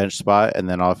last bench spot, and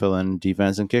then I'll fill in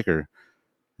defense and kicker.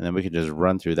 And then we can just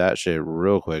run through that shit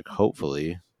real quick,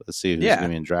 hopefully. Let's see who's going to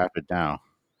be drafted now.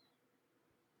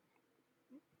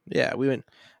 Yeah,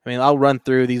 I'll run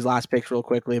through these last picks real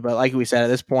quickly, but like we said, at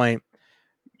this point,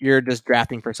 you're just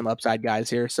drafting for some upside guys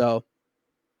here. So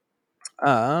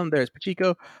there's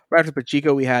Pacheco. Right after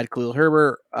Pacheco, we had Khalil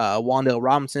Herbert, Wan'Dale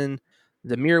Robinson,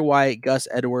 Zamir White, Gus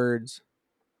Edwards.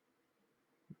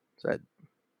 So,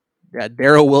 yeah,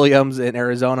 Darrell Williams in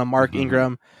Arizona, Mark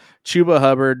Ingram, Chuba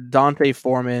Hubbard, Dante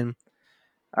Foreman,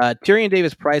 Tyrion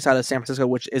Davis Price out of San Francisco,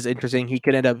 which is interesting. He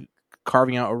could end up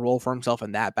carving out a role for himself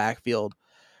in that backfield.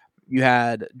 You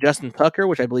had Justin Tucker,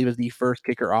 which I believe is the first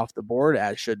kicker off the board,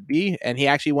 as should be, and he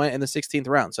actually went in the 16th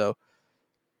round. So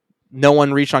no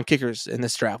one reached on kickers in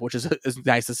this draft, which is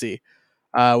nice to see.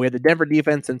 We had the Denver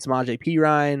defense and Samaje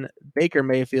Perine, Baker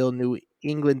Mayfield, New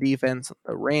England defense,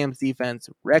 the Rams defense,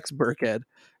 Rex Burkhead,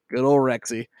 good old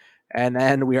Rexy. And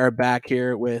then we are back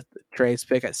here with Trey's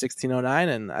pick at 1609.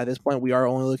 And at this point, we are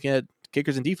only looking at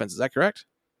kickers and defense. Is that correct?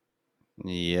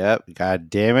 Yep. God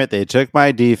damn it. They took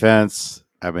my defense.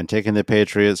 I've been taking the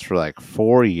Patriots for like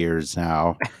 4 years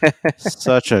now.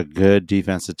 Such a good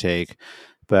defense to take.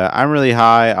 But I'm really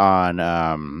high on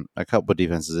a couple of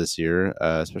defenses this year,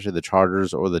 especially the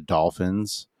Chargers or the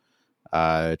Dolphins.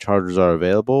 Chargers are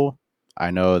available. I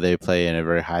know they play in a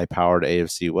very high-powered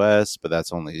AFC West, but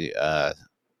that's only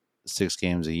 6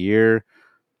 games a year.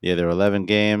 The other 11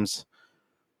 games,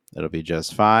 it'll be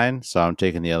just fine. So I'm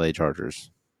taking the LA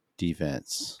Chargers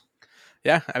defense.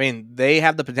 Yeah, I mean, they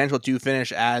have the potential to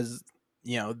finish as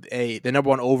the number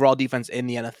 1 overall defense in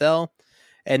the NFL,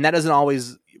 and that doesn't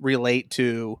always relate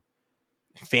to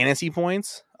fantasy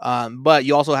points. But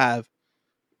you also have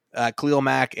Khalil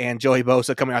Mack and Joey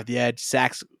Bosa coming off the edge.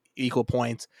 Sacks equal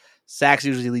points. Sacks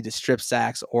usually lead to strip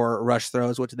sacks or rush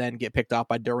throws, which then get picked off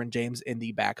by Derwin James in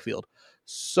the backfield.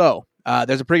 So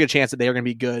there's a pretty good chance that they are going to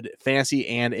be good fantasy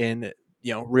and in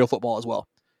real football as well.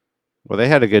 Well, they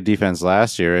had a good defense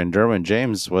last year, and Derwin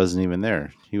James wasn't even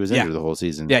there. He was injured the whole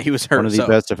season. Yeah, he was hurt. One of the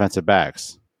best defensive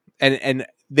backs. And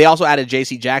they also added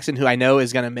J.C. Jackson, who I know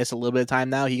is going to miss a little bit of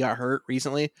time now. He got hurt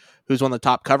recently, who's one of the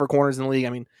top cover corners in the league. I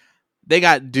mean, they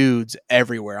got dudes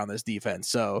everywhere on this defense,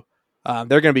 so they're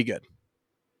going to be good.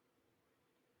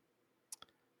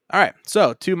 All right,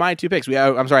 so to my 2 picks,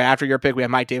 after your pick, we have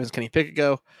Mike Davis, Kenny Pickett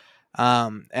go.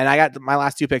 And I got my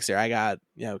last 2 picks here. I got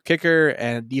kicker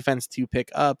and defense to pick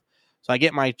up. So I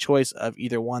get my choice of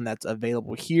either one that's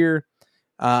available here.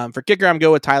 For kicker, I'm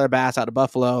going with Tyler Bass out of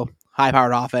Buffalo.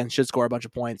 High-powered offense, should score a bunch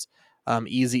of points.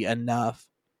 Easy enough.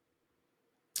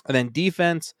 And then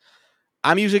defense,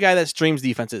 I'm usually a guy that streams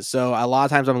defenses. So a lot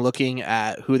of times I'm looking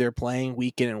at who they're playing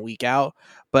week in and week out.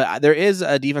 But there is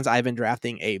a defense I've been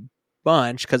drafting a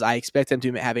bunch because I expect them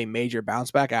to have a major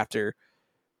bounce back after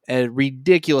a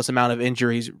ridiculous amount of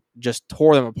injuries just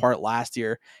tore them apart last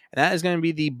year. And that is going to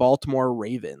be the Baltimore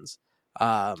Ravens.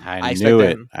 I knew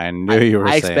it. I knew you were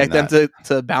saying that. I expect them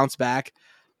to bounce back.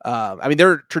 I mean,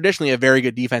 they're traditionally a very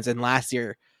good defense. And last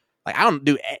year,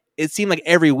 it seemed like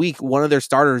every week one of their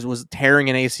starters was tearing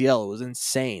an ACL. It was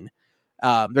insane.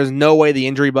 There's no way the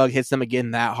injury bug hits them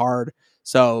again that hard.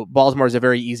 So Baltimore is a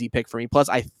very easy pick for me. Plus,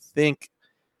 I think,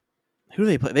 who do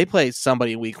they play? They play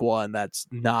somebody in week 1 that's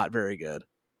not very good.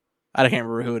 I can't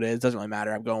remember who it is. It doesn't really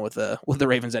matter. I'm going with the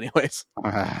Ravens anyways.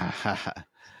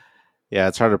 Yeah,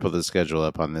 it's hard to put the schedule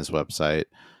up on this website.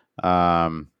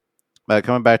 But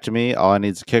coming back to me, all I need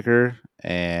is a kicker,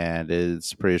 and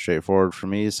it's pretty straightforward for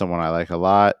me. Someone I like a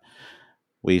lot.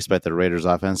 We expect the Raiders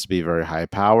offense to be very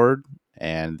high-powered,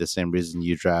 and the same reason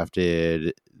you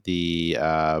drafted the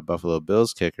Buffalo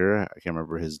Bills kicker. I can't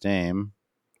remember his name.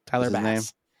 Tyler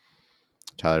Bass.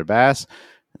 Tyler Bass.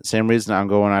 Same reason I'm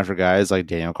going after guys like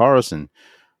Daniel Carlson.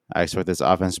 I expect this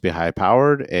offense to be high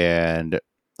powered, and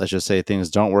let's just say things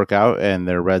don't work out and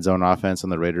their red zone offense on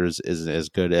the Raiders isn't as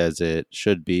good as it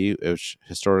should be, which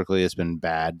historically has been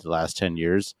bad the last 10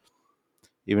 years.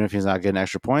 Even if he's not getting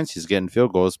extra points, he's getting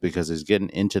field goals because he's getting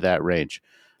into that range.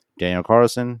 Daniel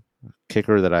Carlson,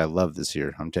 kicker that I love this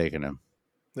year. I'm taking him.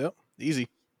 Yep, easy.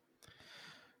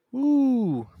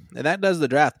 Ooh, and that does the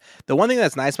draft. The one thing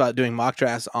that's nice about doing mock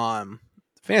drafts on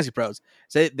Fantasy Pros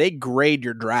is they grade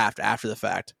your draft after the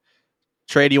fact.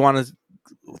 Trey, do you want to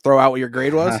throw out what your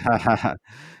grade was?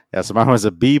 Yeah, so mine was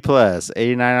a B plus,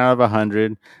 89 out of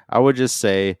 100. I would just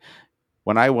say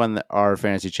when I won our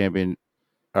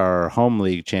our home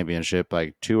league championship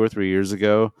like 2 or 3 years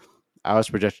ago, I was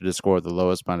projected to score the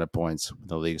lowest amount of points when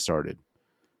the league started.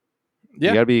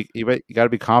 Yeah. You gotta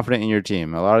be confident in your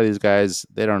team. A lot of these guys,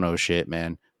 they don't know shit,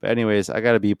 man. But anyways, I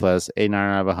got a B plus, 89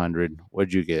 out of 100.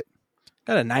 What'd you get?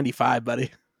 Got a 95,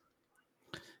 buddy.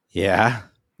 Yeah.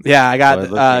 Yeah, I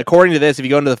got, Well, according to this, if you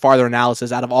go into the farther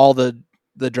analysis, out of all the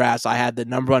drafts, I had the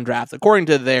number one draft, according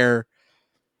to their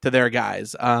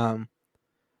guys.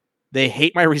 They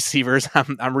hate my receivers.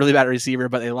 I'm really bad at receiver,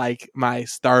 but they like my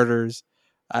starters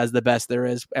as the best there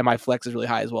is, and my flex is really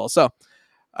high as well. So,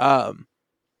 kind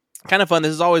of fun.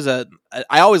 This is always I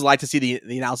always like to see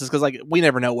the analysis because like we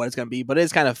never know what it's going to be, but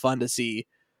it's kind of fun to see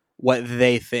what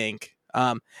they think.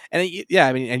 And yeah,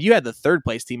 I mean, and you had the third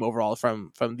place team overall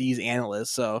from these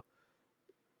analysts, so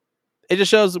it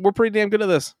just shows we're pretty damn good at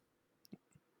this.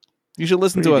 You should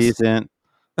listen to us. decent.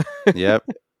 Yep.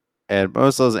 And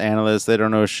most of those analysts, they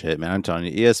don't know shit, man. I'm telling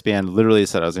you, ESPN literally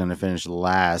said I was going to finish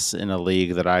last in a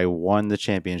league that I won the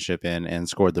championship in and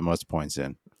scored the most points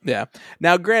in. Yeah.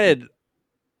 Now, granted,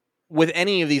 with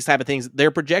any of these type of things,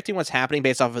 they're projecting what's happening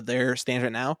based off of their stands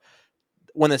right now.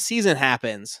 When the season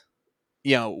happens,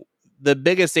 you know, the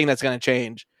biggest thing that's going to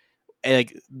change,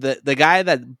 like the guy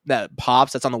that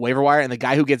pops that's on the waiver wire, and the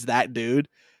guy who gets that dude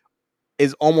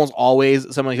is almost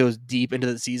always someone who goes deep into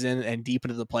the season and deep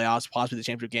into the playoffs, possibly the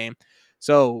championship game.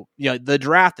 So, you know, the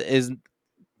draft is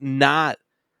not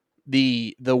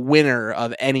the winner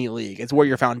of any league. It's where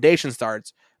your foundation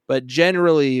starts. But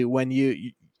generally, when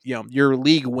you know, your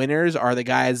league winners are the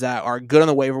guys that are good on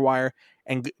the waiver wire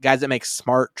and guys that make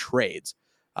smart trades.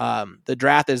 The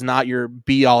draft is not your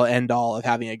be all end all of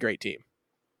having a great team.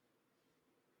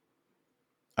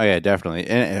 Oh yeah, definitely.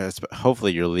 And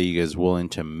hopefully your league is willing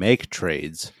to make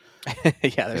trades.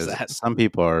 Yeah, there's that. Some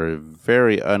people are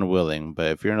very unwilling, but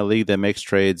if you're in a league that makes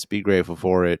trades, be grateful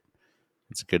for it.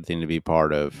 It's a good thing to be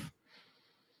part of.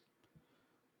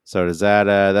 So does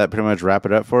that pretty much wrap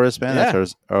it up for us, man? Yeah.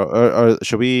 That's or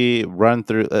should we run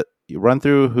through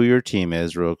who your team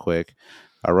is real quick?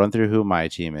 I'll run through who my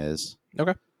team is.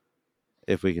 Okay.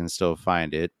 If we can still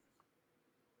find it.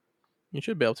 You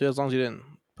should be able to, as long as you didn't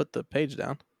put the page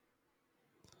down.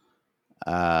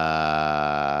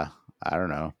 I don't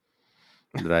know.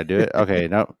 Did I do it? Okay,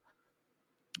 no.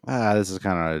 This is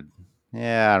kind of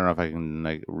I don't know if I can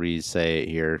like re-say it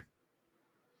here.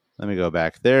 Let me go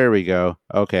back. There we go.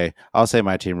 Okay, I'll say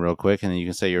my team real quick, and then you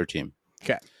can say your team.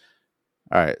 Okay.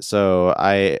 All right. So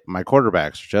my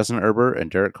quarterbacks are Justin Herbert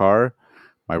and Derek Carr.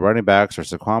 My running backs are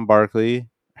Saquon Barkley.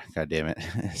 God damn it,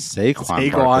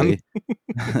 Saquon Barkley.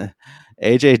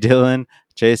 AJ Dillon,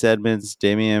 Chase Edmonds,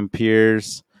 Damian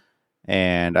Pierce,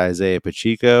 and Isaiah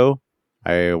Pacheco.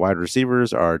 My wide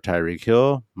receivers are Tyreek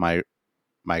Hill, Mike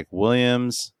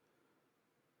Williams,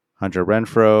 Hunter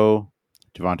Renfrow,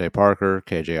 Devontae Parker,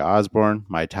 KJ Osborne.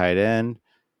 My tight end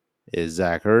is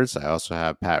Zach Ertz. I also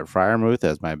have Pat Freiermuth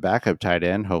as my backup tight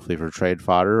end, hopefully for trade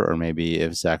fodder, or maybe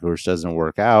if Zach Ertz doesn't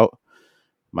work out.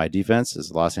 My defense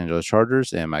is Los Angeles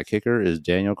Chargers, and my kicker is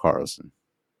Daniel Carlson.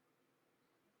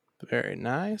 Very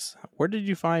nice. Where did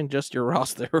you find just your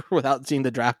roster without seeing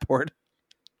the draft board?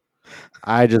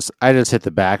 I just hit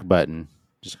the back button.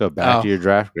 Just go back to your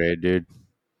draft grade, dude.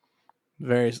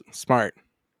 Very smart.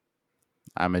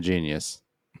 I'm a genius.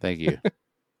 Thank you.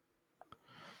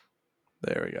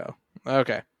 There we go.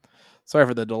 Okay. Sorry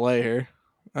for the delay here.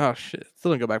 Oh, shit.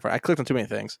 Still didn't go back for it. I clicked on too many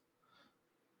things.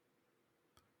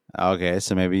 Okay,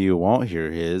 so maybe you won't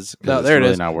hear his. No, there it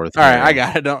is. Not worth. All right, I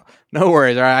got it. No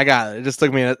worries. All right, I got it. It just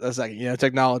took me a second. You know,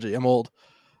 technology. I'm old.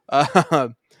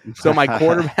 So my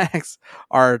quarterbacks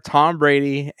are Tom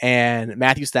Brady and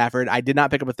Matthew Stafford. I did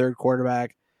not pick up a third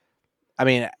quarterback. I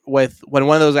mean, when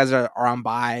one of those guys are on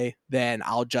bye, then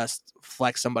I'll just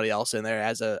flex somebody else in there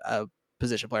as a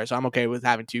position player. So I'm okay with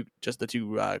having just the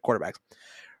two quarterbacks.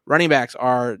 Running backs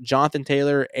are Jonathan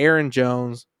Taylor, Aaron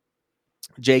Jones,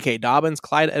 J.K. Dobbins,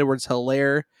 Clyde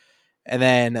Edwards-Helaire, and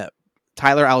then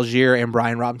Tyler Algier and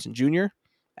Brian Robinson Jr.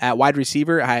 At wide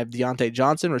receiver, I have Deontay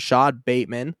Johnson, Rashad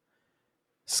Bateman,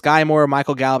 Sky Moore,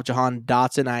 Michael Gallup, Jahan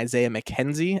Dotson, Isaiah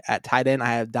McKenzie. At tight end,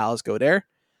 I have Dallas Goedert.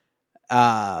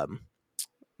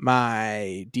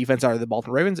 My defense are the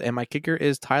Baltimore Ravens, and my kicker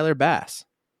is Tyler Bass.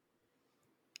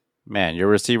 Man, your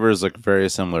receivers look very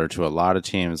similar to a lot of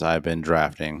teams I've been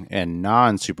drafting in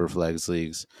non-Superflex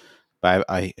leagues. But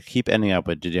I keep ending up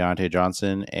with Deontay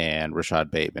Johnson and Rashad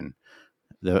Bateman.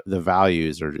 The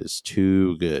values are just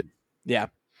too good. Yeah.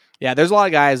 Yeah, there's a lot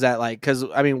of guys that because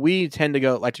I mean we tend to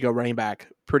go running back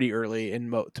pretty early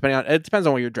depending on it depends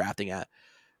on what you're drafting at.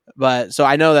 But so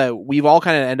I know that we've all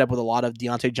kind of end up with a lot of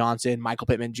Deontay Johnson, Michael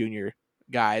Pittman Jr.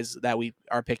 guys that we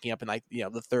are picking up in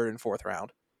the third and fourth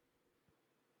round.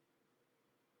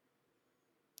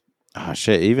 Oh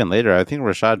shit! Even later, I think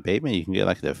Rashad Bateman you can get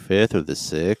like the 5th or the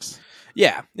 6th.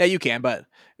 Yeah, you can, but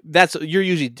you're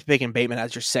usually picking Bateman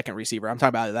as your second receiver. I'm talking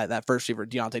about that first receiver,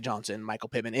 Deontay Johnson, Michael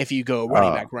Pittman. If you go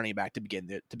running back to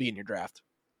begin your draft.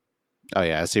 Oh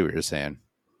yeah, I see what you're saying.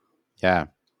 Yeah.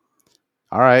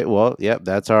 All right. Well, yep.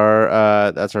 That's our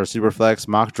Superflex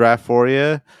mock draft for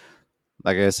you.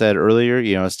 Like I said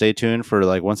earlier, stay tuned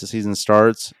for once the season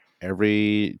starts.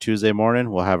 Every Tuesday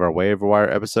morning, we'll have our waiver wire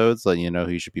episodes, letting you know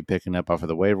who you should be picking up off of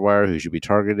the waiver wire, who you should be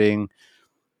targeting,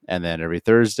 and then every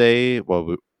Thursday,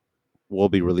 we'll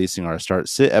be releasing our start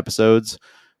sit episodes,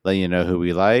 letting you know who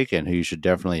we like and who you should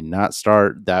definitely not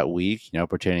start that week,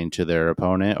 pertaining to their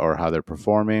opponent or how they're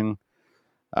performing.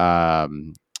 What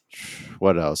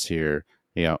else here?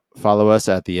 Follow us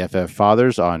at the FF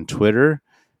Fathers on Twitter.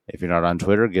 If you're not on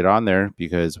Twitter, get on there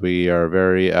because we are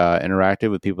very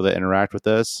interactive with people that interact with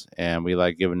us, and we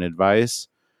like giving advice.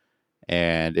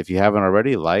 And if you haven't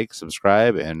already, like,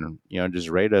 subscribe, and just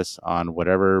rate us on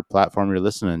whatever platform you're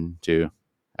listening to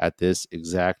at this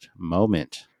exact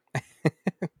moment.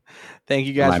 Thank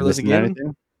you guys for listening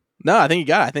again. No, I think you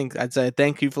got it. I think I'd say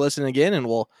thank you for listening again, and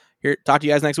we'll talk to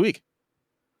you guys next week.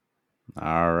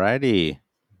 All righty.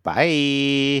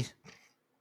 Bye.